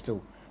request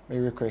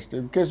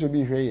in case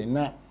obi hwe ye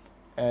na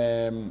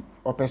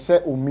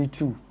opese o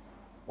meet you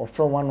or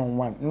from one on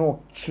one no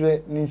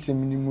kire ni nsem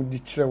ni mu di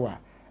kire wa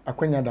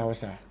akwanya da ho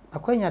sa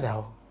akwanya da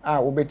ho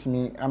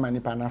obetimi ama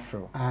nipa na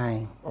fro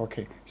ai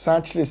okay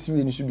sa kire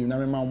siwe ni so bi na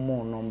me ma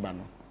mo number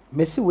no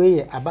mesi we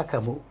ye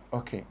abakabo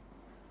okay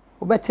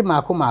obeti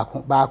maako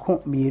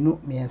baako mienu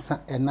miensa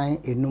enan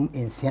enum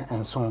ensia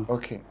enson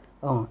okay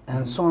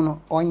enson no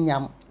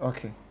onyam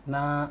okay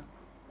na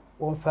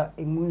wonfa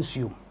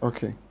engunsuo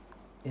okay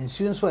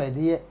ensuo nso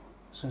ede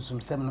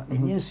sunsumsem no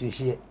enye nsuo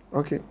hye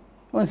okay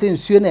won se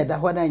nsuo na eda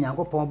ho na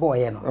Nyankopon bo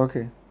ye no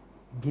okay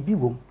bibi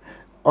wom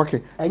okay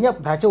enye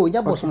pache wo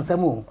nya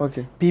bosumsem o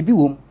okay bibi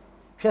wom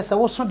hwe se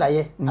wo so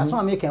daye aso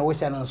American wo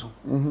hye no nso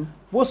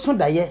wo so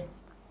daye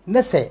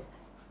ne se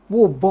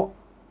wo bo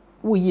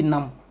wo yi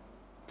nam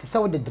te se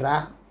wo de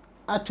dra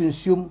atu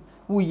nsuom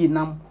wo yi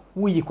nam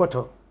wo yi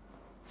koto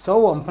se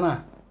wo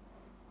mpana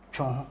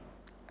twon ho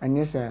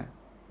anyesa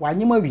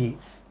wanyima wie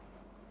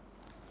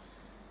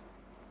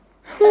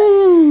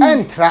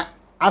entra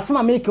aso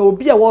American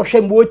obi a wo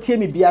hwe mbo tie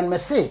me bia no me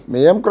se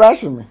me yam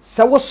crash me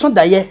se wo so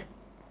daye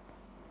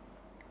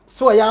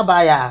so ya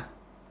ba ya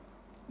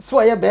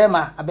so ya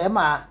bema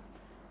abema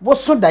wo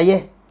so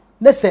daye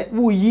ne se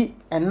wo yi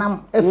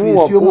enam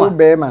afiri suo mu wo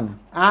bema no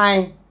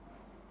ai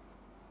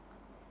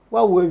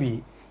wawo awie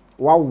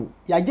wawo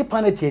ya ge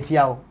pana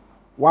tietia o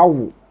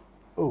wawo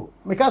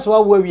meka so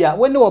wawo awie a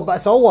woni wo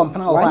so wo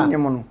mpana wo ba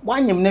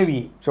wanyem na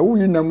wie so wo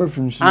yi na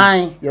mafiri nsu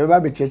ye ba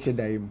be cheche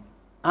daye mu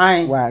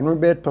ai wa no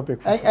be topic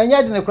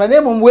enya de ne kura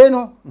na mum we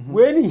no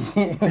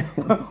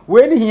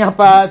we ni hia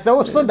pa se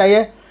wo so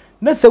daye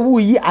na se wo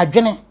yi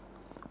adwene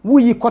wo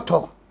yi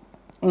koto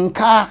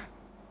nka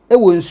e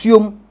wo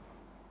nsuom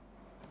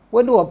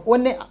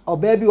woni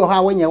oba bi wo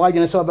ha wonye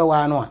wadwene se oba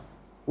wa no a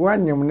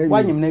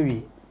wanyem na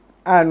wie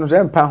no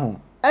se mpa ho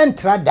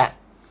entrada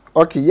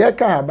okay ye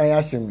ka ha ban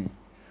asemi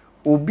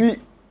obi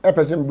a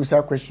person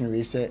busa question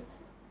we say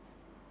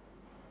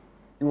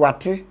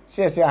wate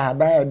se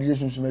ahaban adue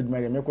sunsun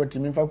aduma de mekoti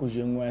memfa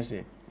kohwe nwu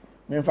ase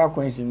memfa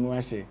kwansi nwu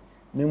ase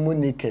memu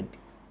naked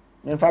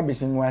memfa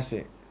besi nwu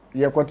ase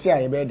ye koti a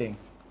ye be den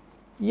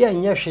ye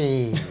nye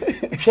hwe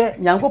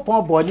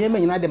Nyankopon bo ne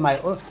nyina de mai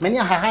meni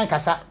ahahan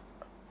kasa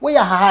we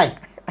ya ahahan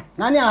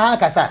na ne ahahan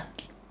kasa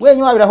we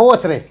nyu abere ho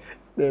sere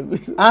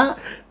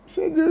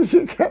se de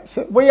se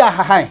kasa we ya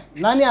ahahan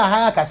na ne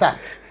ahahan kasa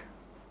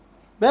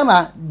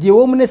bema de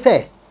wo mu ne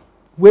se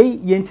we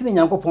ye ntine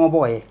Nyankopon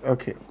bo ye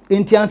okay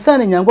enti ansa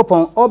ne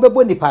Nyankopon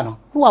obebo nipa no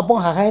no abon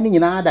ahahan ni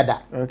nyina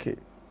dada okay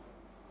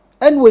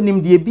en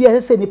wonim de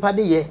bia se nipa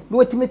de ye no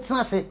watimi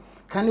tena se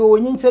kan o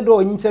nyintre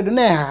do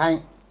na han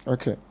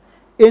okay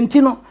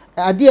enti no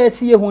ade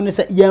asi ehu ne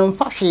se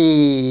yemfa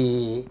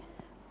hwe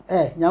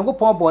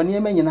Nyankopon bo ne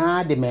ma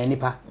nyina de ma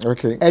nipa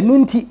okay enu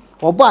nti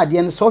obo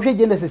ade no so hwe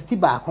Genesis ti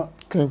baako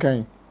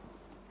kan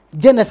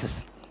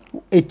Genesis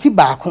eti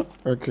baako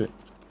okay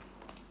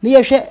ne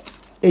ye hwe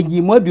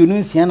enyimo aduonu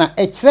nsia na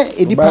e kire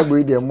edipa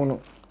Bible de mu no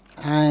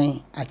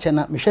ai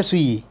achena me hwe so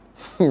yi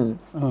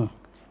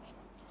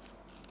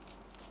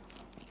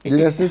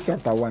Genesis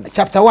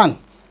chapter 1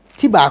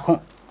 ti baako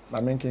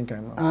ba men kan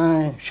no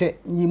ai hwe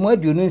enyimo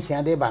aduonu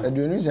nsia de ba no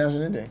aduonu nsia so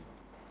ne de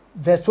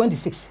verse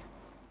 26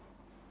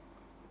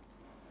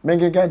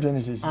 men kan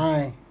 26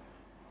 ai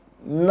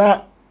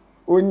na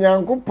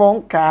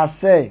Onyankopon ka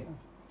se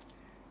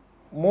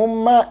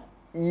momma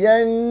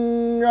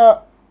yenyo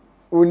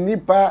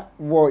onipa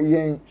wo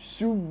yen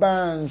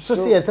suban so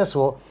se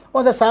yeseso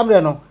o se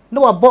samre no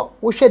no wabo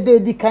wo hwe de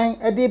di kan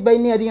ade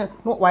ban ni ade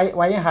no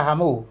wayen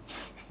hahama o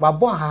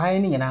wabo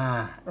hahan ni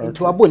nyina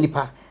nti wabo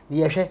nipa ne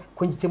ye hwe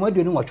konjitemu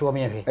aduonu nwotwe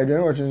me hwe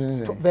aduonu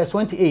nwotwe verse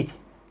 28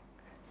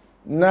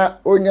 na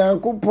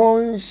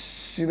Onyankopon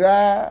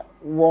shira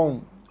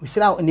won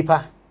shira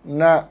nipa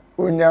na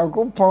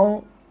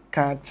Onyankopon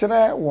ka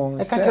kire won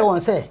se ka kire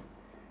won se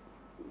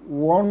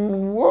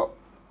won wo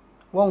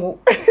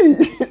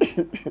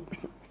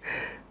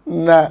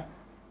na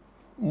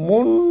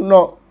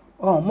munno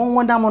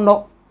monwona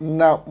munno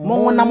na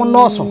monwona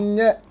munno so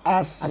nye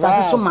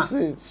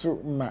asase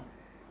suma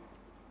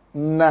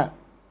na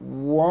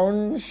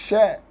won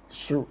hye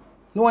so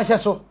no won hye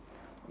so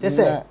te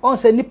se on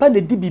se nipa na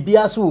di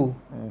bibia so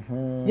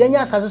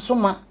yenya asase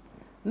suma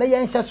na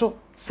yen hye so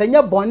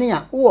senya bone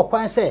a wo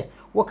kwan se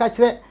wo ka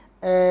kire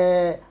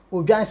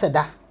odwan se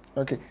da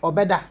okay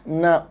obeda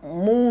na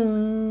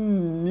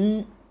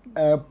munni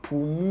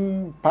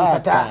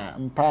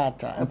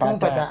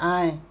mpata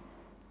ai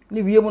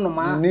ni wiemu no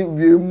ma ni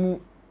wiemu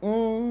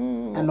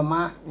eno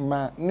ma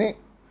ni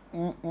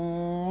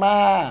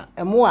ma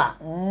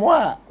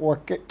moa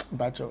woke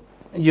bacho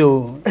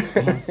yo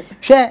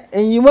hwe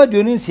enyimo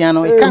aduonu nsia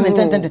no e kan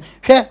tenten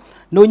hwe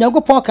na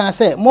Onyankopon kan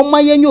se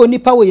momma yenye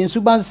onipa wo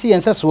yensu ban se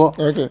yenseso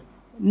okay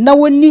na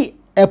woni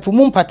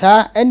epumu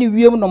mpata ene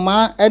wiemu no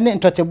ma ene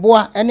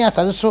ntoteboa ene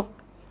asase so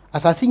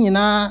asase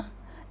nyina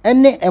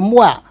ene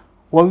emoa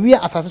wo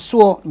asase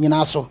so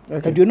nyina so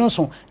aduonu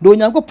so na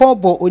Onyankopon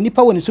bo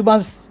onipa wo ni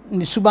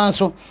suban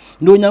so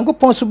na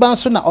Onyankopon suban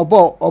so na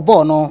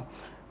obo no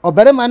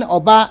obarema ne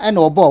oba ene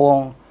obo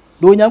won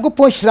na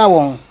Onyankopon hira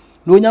won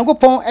na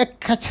Onyankopon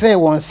eka kire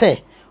won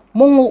se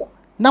monwo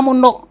na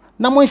monno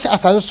na monhye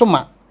asase so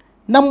ma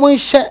na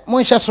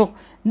monhye so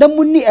na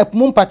munni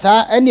epumu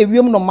mpata ene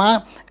wiem no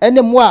ma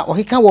ene mo a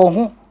oheka won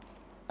ho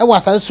e wa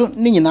asase so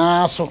ni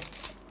nyina so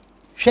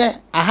hwe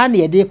aha ne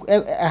yede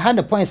aha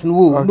ne points no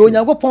wo na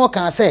Onyankopon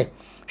kan se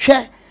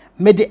hwe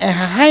mede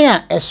ehahan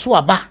a eso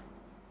aba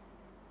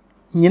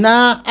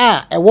nyina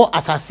a ewo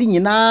asase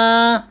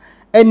nyina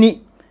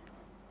ani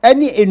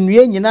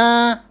enue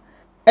nyina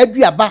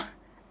aduaba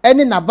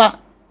ene naba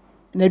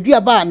na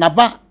aduaba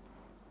naba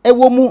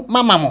ewo mu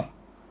mama mo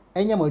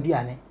enye mo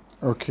aduane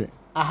okay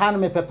aha no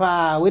me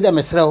pepa we de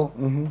mesrew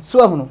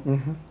so ahunu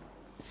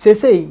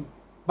sesei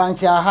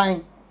banche ahan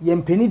ye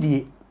mpeni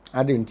die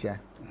adentia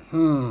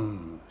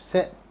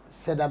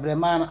se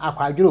dabrema na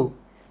akwadwuro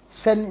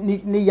se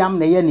ni yam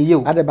na ye ne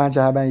yew ade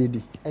banche aban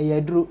yedi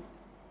eyaduro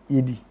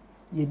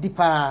yedi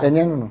pa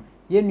enye no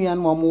ye nuan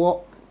mo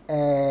mo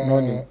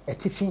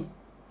etifi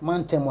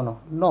mantemo no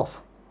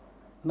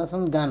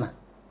northern Ghana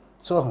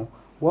so ho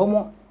wo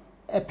mo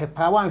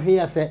pepa wan hwe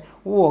ya se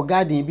wo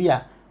garden bi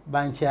a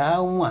banche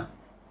ahan a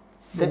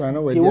se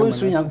ke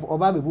wonsu yan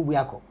oba bebubu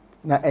yakọ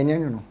na enye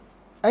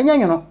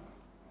nwono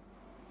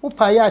wo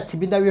pa ya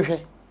tibida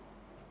wehwe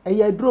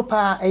eya duro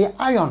pa eya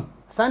iron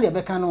sande e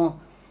beka no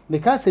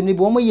meka se ni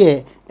bo mo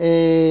ye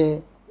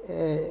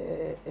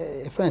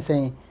friend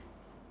saying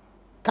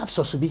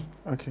capsules bi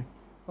okay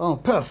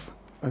pearls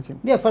okay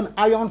they fan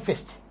iron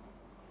fist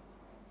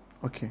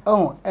okay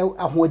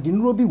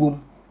ahoadinuro bi wom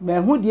ma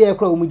hu de e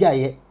kra wo mu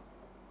jaye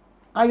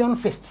iron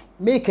fist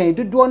make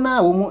dodo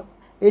na wo mu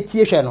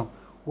etie hwe no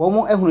wo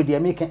mu ehunu de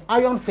make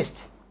iron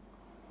fist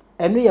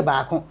enu ye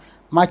baako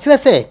ma kire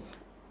se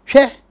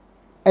hwe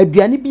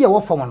aduane bi e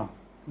wo fom no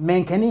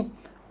menkani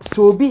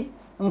so bi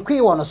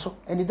nkwe wono so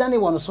enidane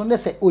wono so ne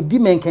se odi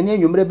menkani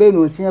anwumre be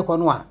no nsia kwa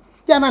no a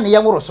ya na ne ye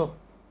woro so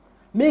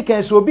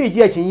make so bi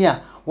ji achin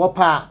a wo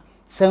pa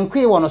se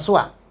nkwe wono so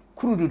a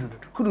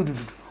kurududu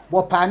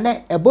wo pa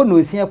ne ebo no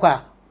nsia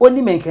kwa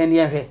oni menkani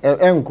ehwe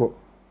enko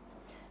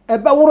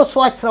ebe woro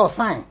so a kire o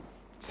sign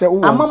se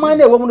wo amama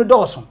na ewo mu no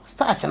dɔɔso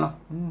starch no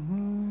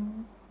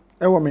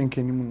ewo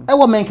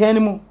menkani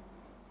mu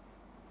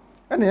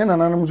ene ye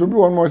nananum so bi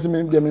won mo se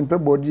me de me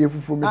body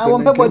efufu me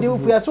won pe body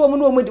efufu ya so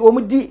wo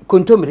mu di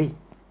kontomri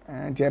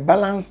nti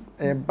balance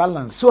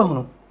so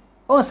hunu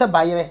on se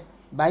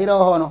bayire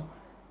ho no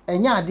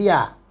enya ade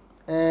a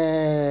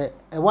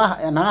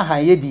ewa na aha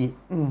yedie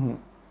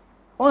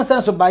on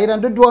se so bayire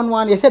dodo no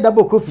an ye se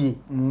dabo kofie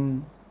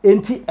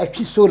enti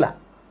atwi solar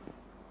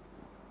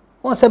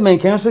won say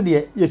menken so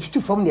de ye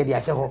tutu fam de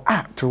ahye ho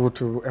to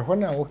ho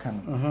na wo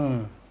kan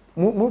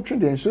mo twe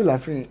de so la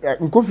free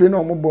nkofie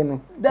na mo bo no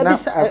na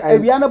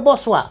awia no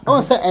boss a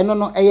won say eno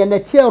no eye na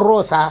tie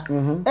ro sa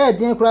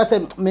din kura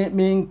say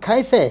me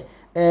kai say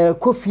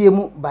kofie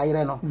mu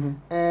bayire no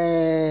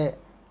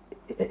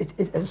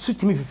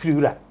sutimi fifiri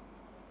wura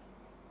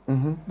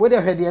wo de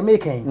hwe de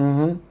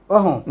mekan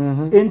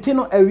enti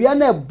no awia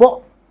na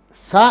bo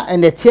sa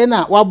ene tie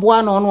na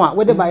waboa no no a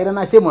wo de bayire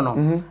na hyemu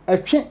no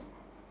atwe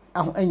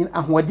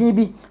ahoɔden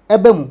bi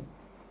eba mu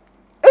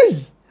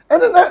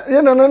na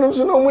ye no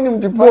so no munim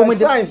di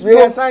science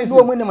we science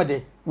no munim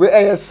de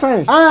we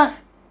science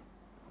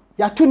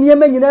ya to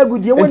niema nyina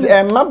agudie woni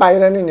emma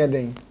bayire ne ne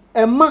den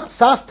emma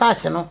sa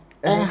starch no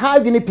ha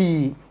adwene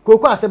pi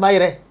koko ase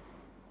bayire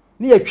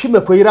ni yatwi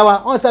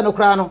makoyirawa on se no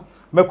kra no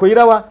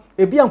makoyirawa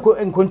ebi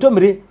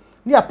nkontomire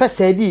ni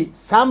apesa di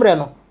samre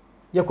no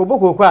yakobo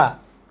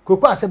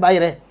koko ase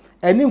bayire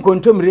eni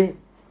nkontomire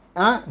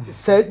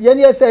se ye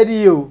ne ase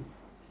di yo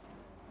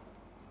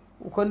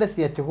ukonda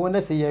se yete ho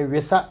na se ye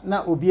wesa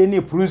na obi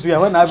eni prusu ya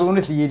wana abe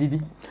no se ye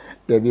didi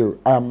Debbie,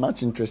 I'm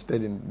much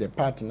interested in the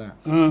partner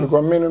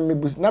because me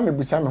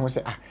busa me ho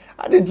say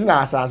I didn't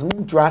na asas me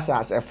to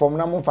asas e form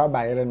na mo fa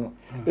bayere no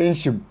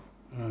enhim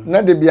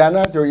na de bia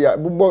na so ya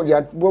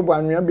bobo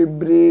anua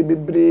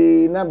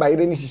bebre na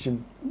bayere ni hihim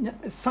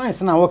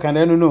science na work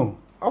and no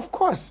of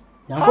course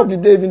how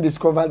did they even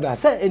discover that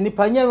say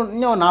enipa nye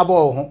na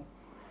abo ho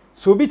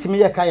so bitimi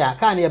ye kaya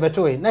ka na ye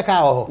beto we na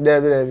ka ho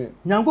Debbie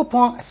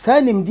Nyankopon sa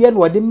nimde na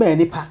wode ma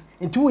nipa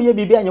nti wo ye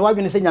bibia anya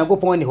wadwene se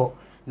Nyankopon ni ho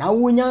na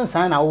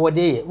wunyansa na wo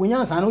de ye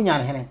wunyansa na unya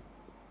hene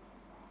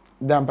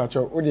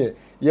dampacho o de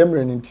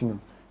yemre ni ntino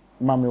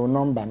mame o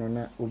number no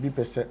na obi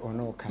pese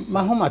ono okasa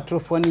mahoma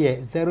trofo ne ye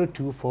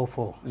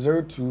 0244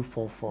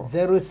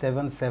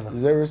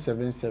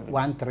 077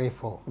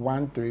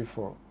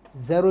 134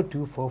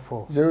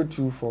 0244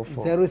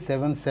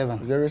 077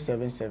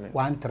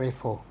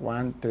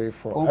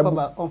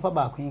 134 onfa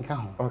ba kwinka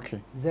ho okay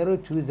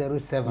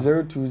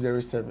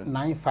 0207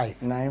 95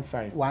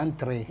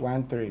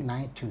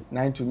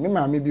 13 me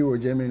mama bi wo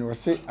Germany wo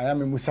se aya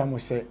me musa mo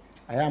se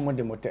aya mo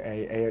de moto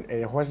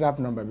WhatsApp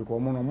number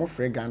because mo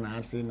free Ghana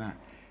ase na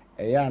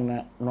aya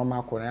na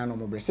normal ko na no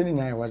mo bre se ni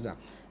na WhatsApp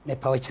me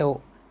pa wechew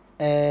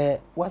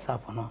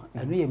WhatsApp no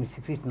anu ye me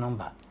secret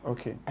number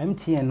okay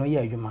MTN no ye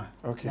adwuma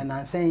na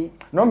nansen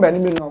number ni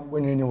me no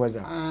ni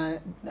WhatsApp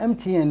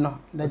MTN no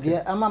da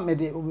de ama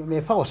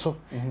me fa wo so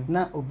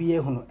na obi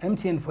ehunu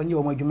MTN fo ni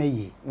o mo adwuma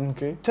yi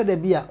okay to da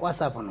bia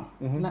WhatsApp no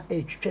na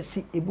etwetwe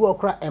si ebi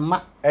okra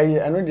ema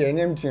anu de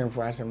MTN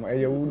fo asem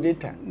wo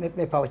data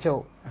me pa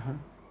wechew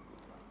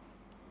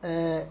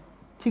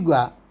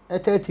Tigwa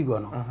Tigo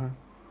no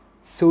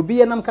so obi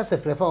ye nam kasa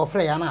frefa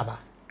ofre ya na aba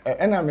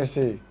na me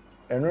say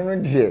eno no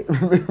de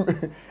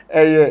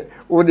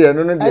wo de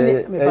eno no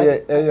de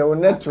o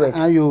network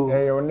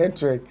o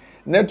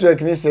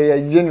network ni say ya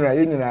general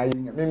yin na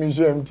me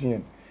so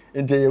MTN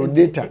ente ye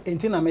data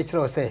ente na me kire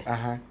o say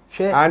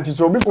hwe anti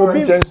so obi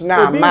for chance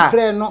na ama obi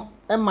frɛ no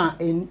ema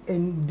en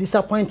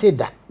disappointed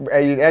da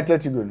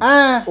 30 go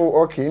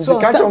oh okay ente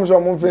ka so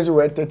mo friends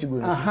we 30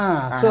 go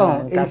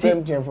so ente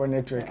MTN for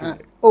network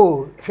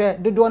hwe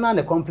dodo na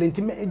le complaint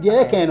de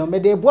ye kan no me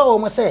de boa wo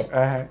mo say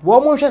wo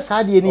mo hwe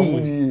saa de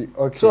ni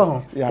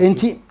so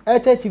enti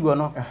 30 go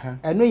no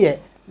eno ye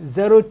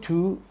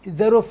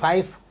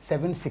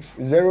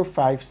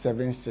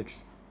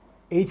 0576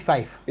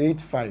 85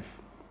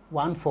 14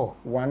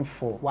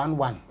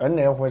 11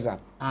 ena WhatsApp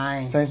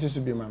sense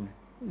so be mama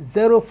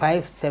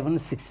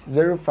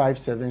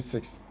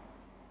 0576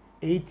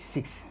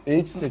 86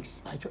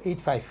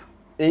 85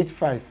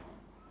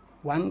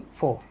 14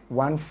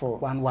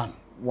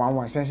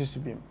 11 sense to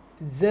be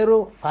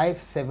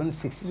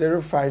 0576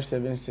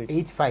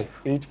 85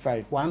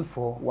 14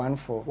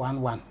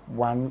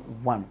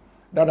 11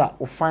 that are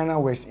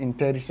final words in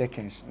 30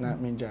 seconds na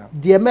menja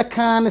de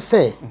mekan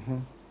say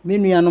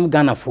menuanom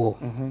Ganafo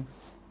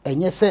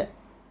enye se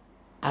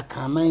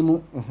akaman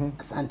mu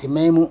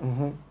asanteman mu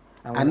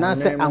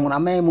anase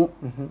anwonaman mu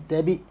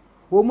dabi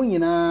wo mu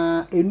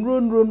nyina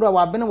enuro a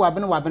wabene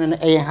no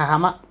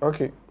hahama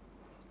okay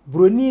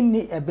broni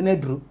ni ebene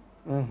duru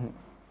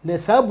na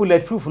sa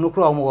bulletproof no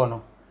kro omo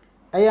no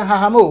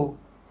hahama o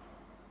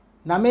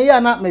na me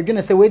ya na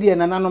medwene se wedi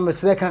na nanom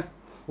mesreka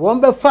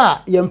won be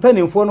fa ye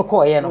mpanimfo no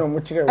ko ye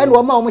no ene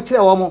wo ma wo kire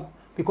wo mo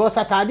because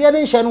atade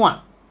ne nhye no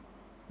a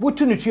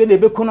butu ne tue na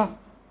ebeku no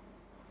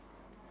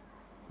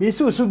mi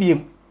su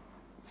biem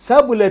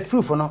sa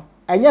bulletproof no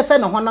enye se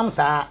ne honam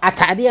sa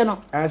atade no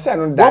anse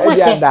no da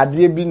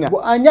dade bi na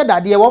anya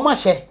dade wo ma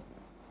hye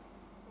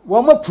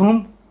wo ma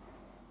punum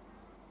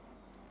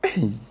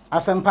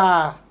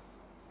asempa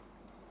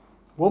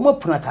wo ma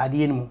pun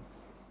atade ni mu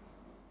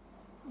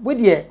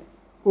bodie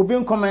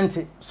obi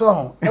comment so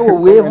ho e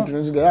wo we ho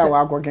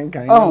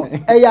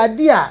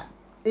eyade a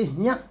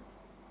ehia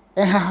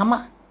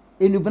ehahama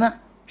enubna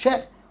hwe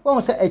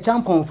wo se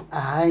echampon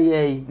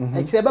aye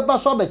ekire beba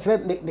so be kire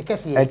ne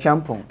kese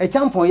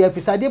echampon ya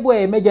fisade bo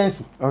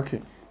emergency okay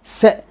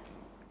se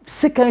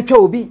second twa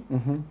obi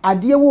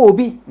ade wo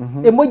obi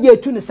emoji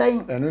etu ne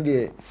sai eno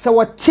de se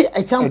wote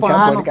echampo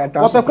ha no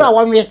wo pekura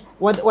wonwe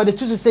wo de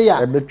tusu sei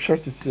ya e be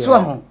twesisi so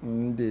ho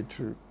de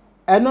true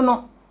eno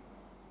no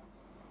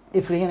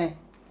efiri hene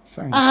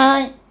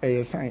science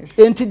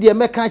science enti de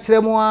meka kire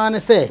mu an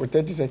se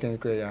 30 seconds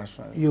kure ya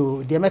so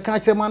yo de meka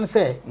kire mu an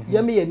se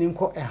yemi ye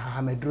ninko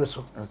ehahameduro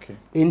so okay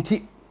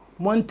enti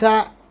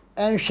monta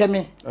enhwe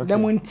me na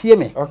muntie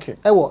me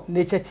ewo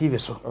nature tv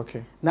so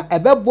okay na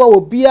ebeboa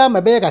obia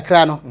mebe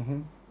kakra no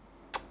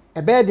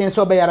ebe din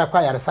so be yara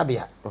kwa yara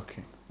sabia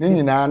okay ni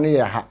nyina ne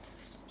ye ha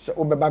so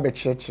obeba be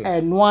chirechi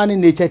eno ani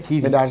nature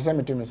tv me da se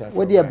me to me say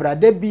wo de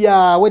brada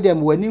bia wo de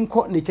mwani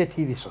nko nature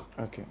tv so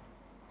okay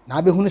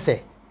na be hunu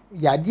se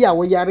yade a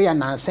wo yare ya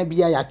nansa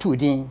bia ya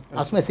tudin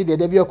asoma se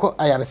de bia ko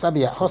ayare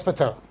sabia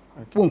hospital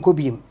wo nko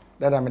biem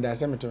dada me da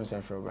se me to me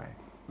say for bye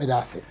me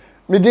da se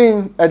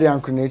Midin Eddie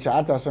Uncle Nature,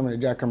 after some of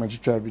the camera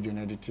to video and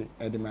edit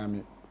Eddie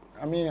Mammy.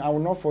 I mean, I will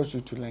not force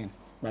you to learn,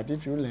 but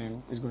if you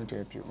learn, it's going to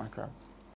help you, my crowd.